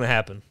know it's gonna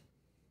happen.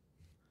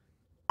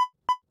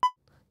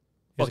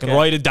 Fucking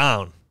write it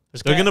down.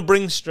 They're gonna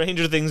bring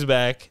Stranger Things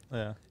back.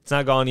 Yeah. It's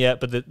not gone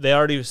yet, but they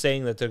already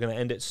saying that they're gonna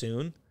end it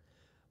soon.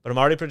 But I'm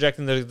already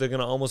projecting that they're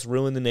gonna almost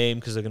ruin the name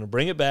because they're gonna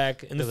bring it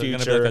back in the future.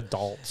 They're gonna be like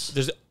adults.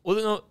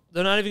 No,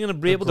 they're not even gonna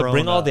be able to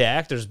bring all the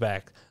actors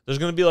back. There's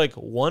gonna be like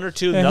one or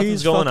two.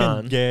 Nothing's going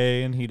on.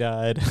 Gay, and he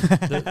died.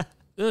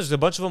 There's a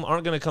bunch of them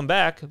aren't gonna come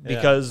back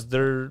because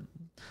they're.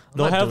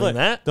 They'll have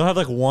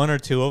like one or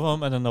two of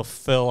them, and then they'll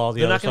fill all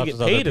the they're other not going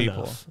stuff to get with paid other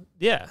people. enough.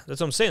 Yeah,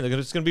 that's what I'm saying.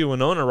 It's going to be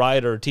Winona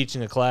Ryder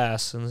teaching a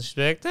class, and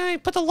she'll be like, "Hey,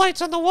 put the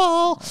lights on the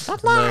wall, the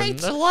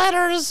lights, the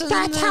letters. And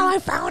That's how I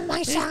found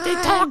my son. They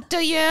talk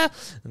to you."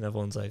 And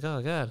everyone's like,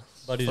 "Oh God."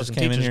 Buddy just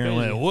came in here and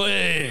went,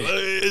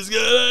 "Wait, what's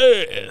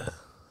going on?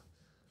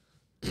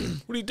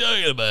 What are you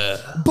talking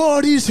about?"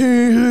 Buddy's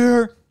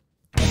here.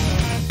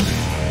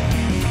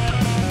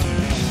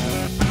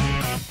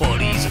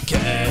 Buddy's a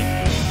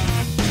cat.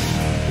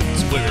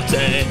 It's where it's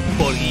at.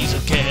 Buddy's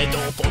a cat.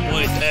 Don't fuck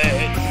with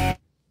that.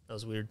 That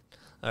was weird.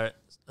 All right.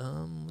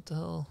 What the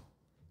hell?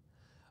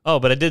 Oh,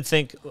 but I did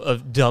think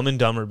of Dumb and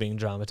Dumber being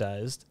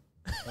dramatized.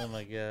 Oh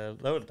my God.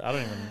 I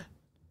don't even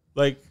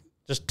Like,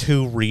 just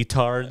two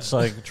retards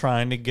like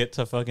trying to get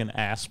to fucking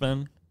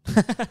Aspen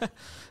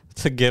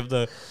to give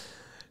the.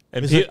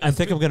 and I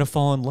think I'm gonna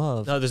fall in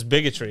love. no, there's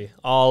bigotry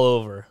all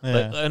over.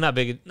 Yeah. Like, not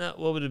bigotry. No,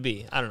 what would it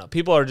be? I don't know.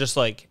 People are just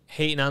like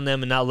hating on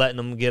them and not letting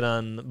them get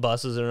on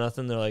buses or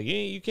nothing. They're like,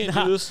 you can't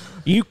do this.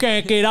 You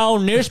can't get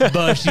on this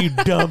bus, you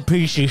dumb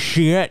piece of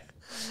shit.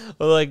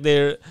 Or like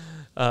they're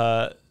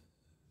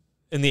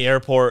in the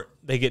airport,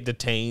 they get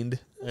detained.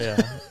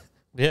 Yeah,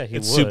 yeah, he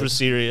It's would. super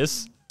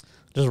serious.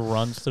 Just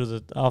runs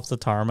through off the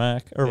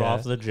tarmac or Yeah.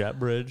 off the jet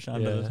bridge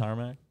onto the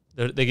tarmac.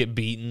 They get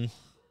beaten.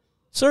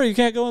 Sir, you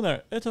can't go in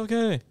there. It's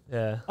okay.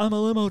 Yeah. I'm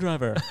a limo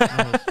driver.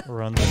 And just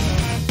runs in.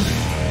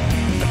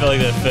 I feel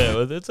like that fit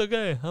with it's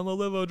okay. I'm a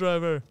limo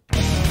driver.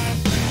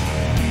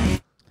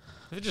 If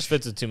it just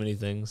fits with too many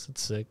things,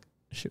 it's sick.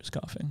 She was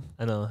coughing.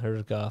 I know, I heard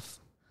her cough.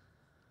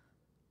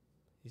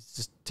 He's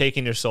just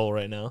taking your soul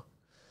right now.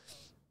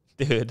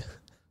 Dude,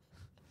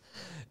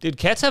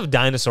 cats have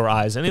dinosaur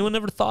eyes. Anyone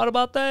ever thought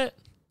about that?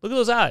 Look at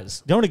those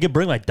eyes. You want to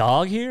bring my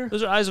dog here?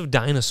 Those are eyes of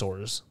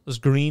dinosaurs. Those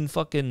green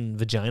fucking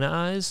vagina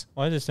eyes.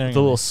 Why is he staring With at the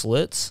me? little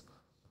slits.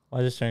 Why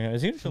is he staring at me?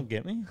 Is he gonna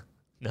get me?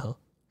 No.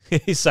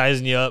 He's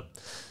sizing you up.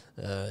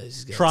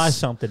 Try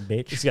something,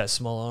 bitch. He's got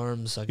small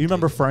arms. You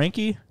remember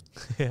Frankie?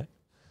 Yeah.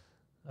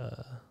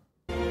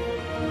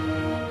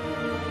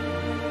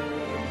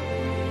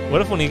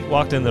 What if when he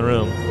walked in the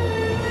room,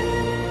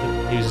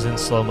 he was in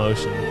slow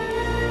motion?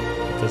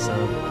 With the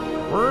sound.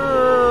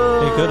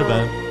 He could have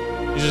been.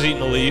 He's just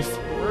eating a leaf.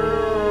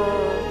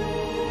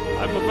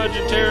 I'm a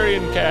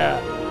vegetarian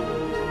cat.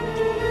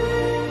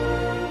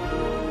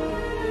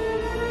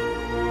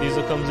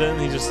 Diesel comes in,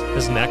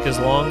 his neck is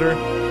longer.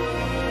 He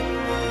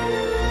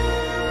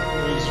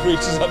just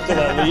reaches up to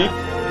that leaf.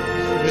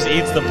 Just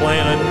eats the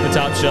plant on the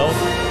top shelf.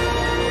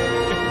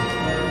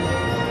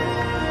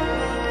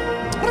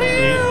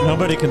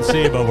 Nobody can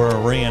see, but we're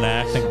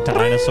reenacting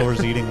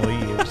dinosaurs eating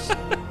leaves.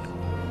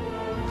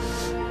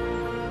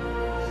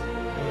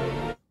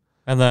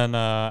 And then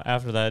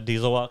after that,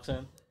 Diesel walks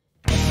in.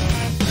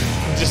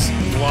 Just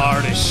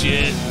lard as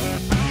shit.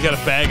 You got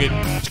a bag of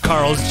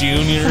Carl's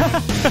Jr.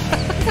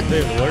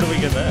 Dude, where do we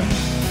get that?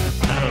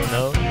 I don't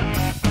know.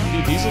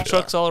 Dude, diesel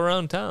trucks all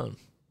around town.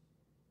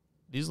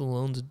 Diesel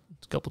owns a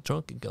couple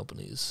trucking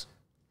companies.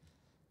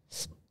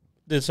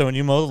 Dude, so when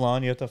you mow the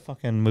lawn, you have to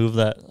fucking move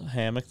that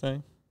hammock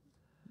thing?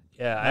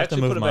 Yeah, I have to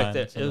actually move put it back mine.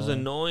 there. It's It was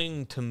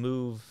annoying to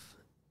move.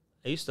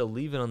 I used to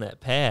leave it on that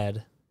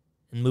pad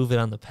and move it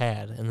on the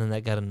pad, and then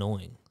that got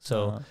annoying.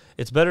 So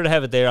it's better to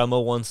have it there. I'll mow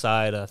one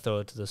side, I throw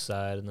it to the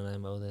side, and then I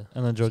mow the.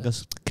 And then Joy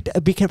goes,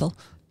 be careful.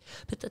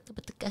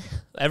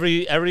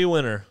 Every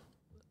winter,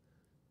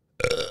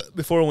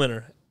 before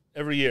winter,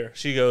 every year,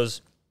 she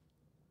goes,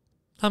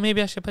 "Oh,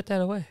 maybe I should put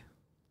that away."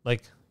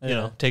 Like, you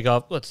know, take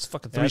off, what's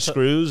fucking three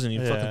screws, and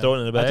you fucking throw it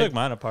in the bag. I took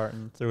mine apart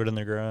and threw it in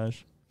the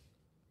garage.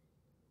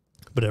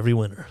 But every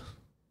winter,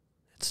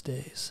 it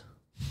stays.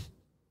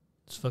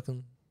 It's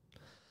fucking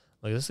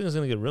like this thing is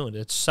gonna get ruined.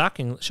 It's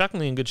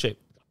shockingly in good shape.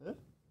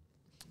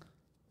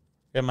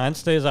 Yeah, mine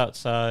stays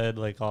outside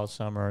like all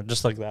summer,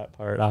 just like that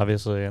part,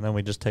 obviously. And then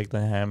we just take the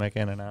hammock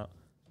in and out,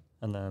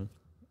 and then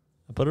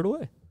I put it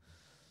away.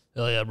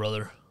 Hell yeah,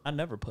 brother! I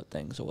never put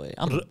things away.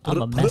 I'm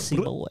a messy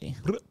boy.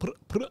 Put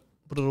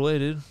it away,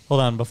 dude.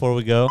 Hold on, before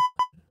we go.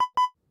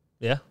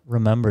 Yeah.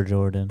 Remember,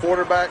 Jordan.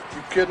 Quarterback,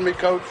 you kidding me,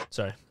 coach?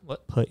 Sorry.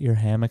 What? Put your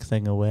hammock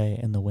thing away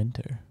in the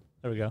winter.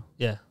 There we go.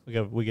 Yeah.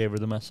 We gave her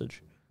the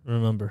message.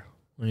 Remember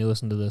when you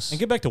listen to this. And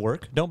get back to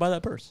work. Don't buy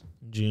that purse.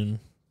 June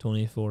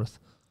 24th.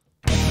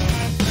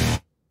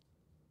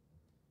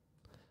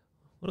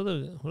 What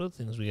other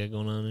things we got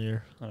going on in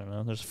here? I don't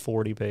know. There's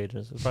 40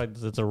 pages.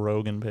 It's a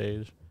Rogan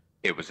page.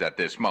 It was at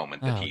this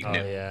moment that he Oh knew.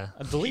 yeah.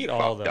 Delete He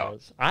all fucked up.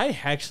 those. I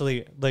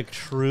actually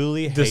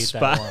truly hate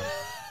Despise- that one.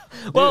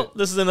 Well,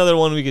 this is another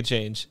one we could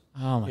change.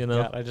 Oh my You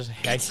know? god!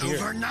 I hear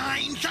over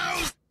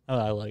 9,000. Oh,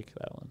 I like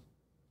that one.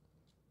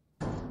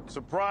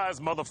 Surprise,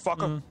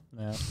 motherfucker.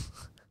 Yeah.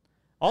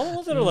 All the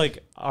ones that are like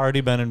already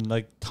been in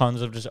like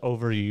tons of just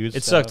overused.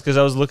 It stuff. sucked because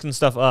I was looking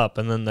stuff up,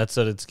 and then that's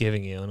what it's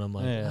giving you, and I'm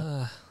like,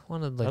 Yeah.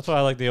 wanted like That's why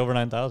I like the over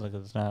 9,000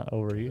 because it's not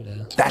overused.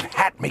 Yeah. That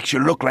hat makes you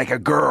look like a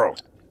girl.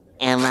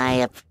 Am I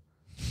a...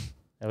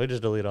 Yeah, we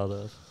just delete all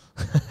those.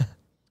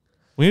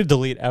 We need to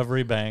delete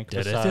every bank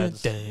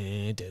besides.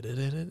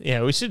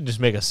 Yeah, we should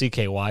just make a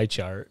CKY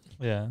chart.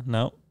 Yeah,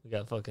 no. We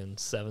got fucking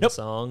 7 Nope.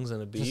 songs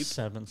and a beep. Just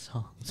 7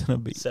 songs and a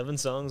beat. 7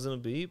 songs and a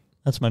beep.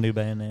 That's my new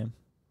band name.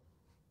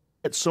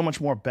 It's so much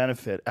more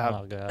benefit out.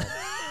 Oh god.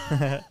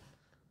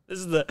 This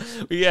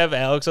is we have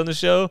Alex on the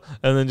show,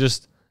 and then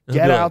just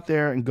Get out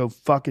there and go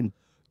fucking.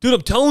 dude.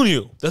 I'm telling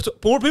you, that's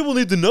what more people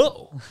need to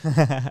know.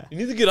 You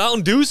need to get out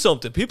and do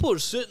something. People are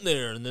sitting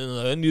there, and then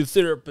I need a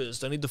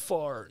therapist. I need to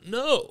fart.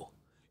 No,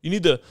 you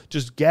need to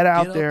just Get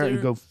out there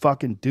and go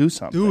fucking do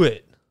something. do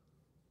it.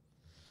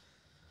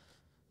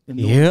 In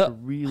order Yep. to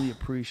really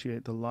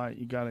appreciate the light,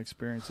 you got to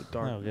experience the Oh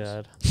darkness.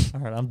 god. All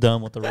right, I'm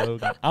done with the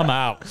road. I'm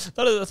out.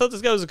 I thought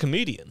this guy was a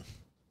comedian.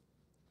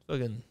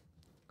 Fucking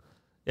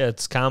yeah,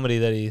 it's comedy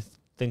that he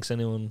thinks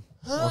anyone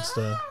wants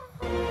to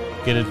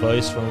get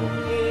advice from him.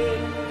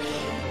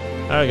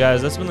 All right,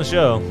 guys, that's been the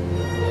show.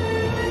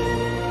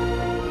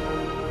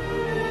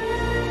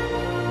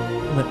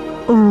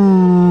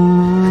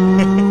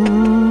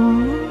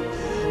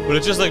 But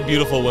it's just like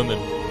beautiful women,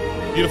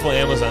 beautiful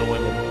Amazon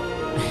women,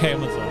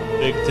 Amazon.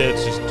 big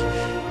tits. Just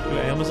Do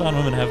Amazon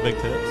women have big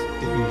tits?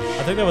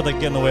 I think that would like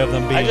get in the way of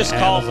them being I just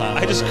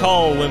Amazon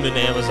call women. women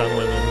Amazon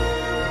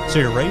women, So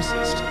you're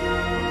racist.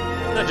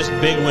 not just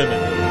big women,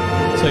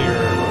 So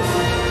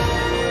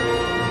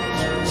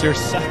you're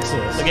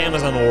sexist. like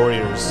Amazon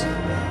warriors.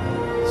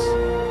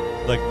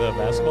 Like the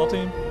basketball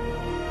team?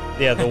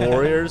 Yeah, the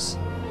Warriors,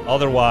 all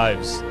their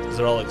wives, 'cause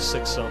they're all like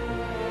 6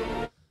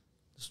 something,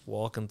 just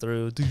walking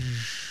through,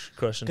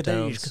 crushing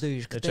towns.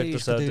 Yeah, check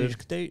this out, dude.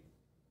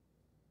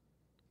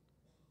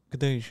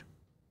 Kadesh.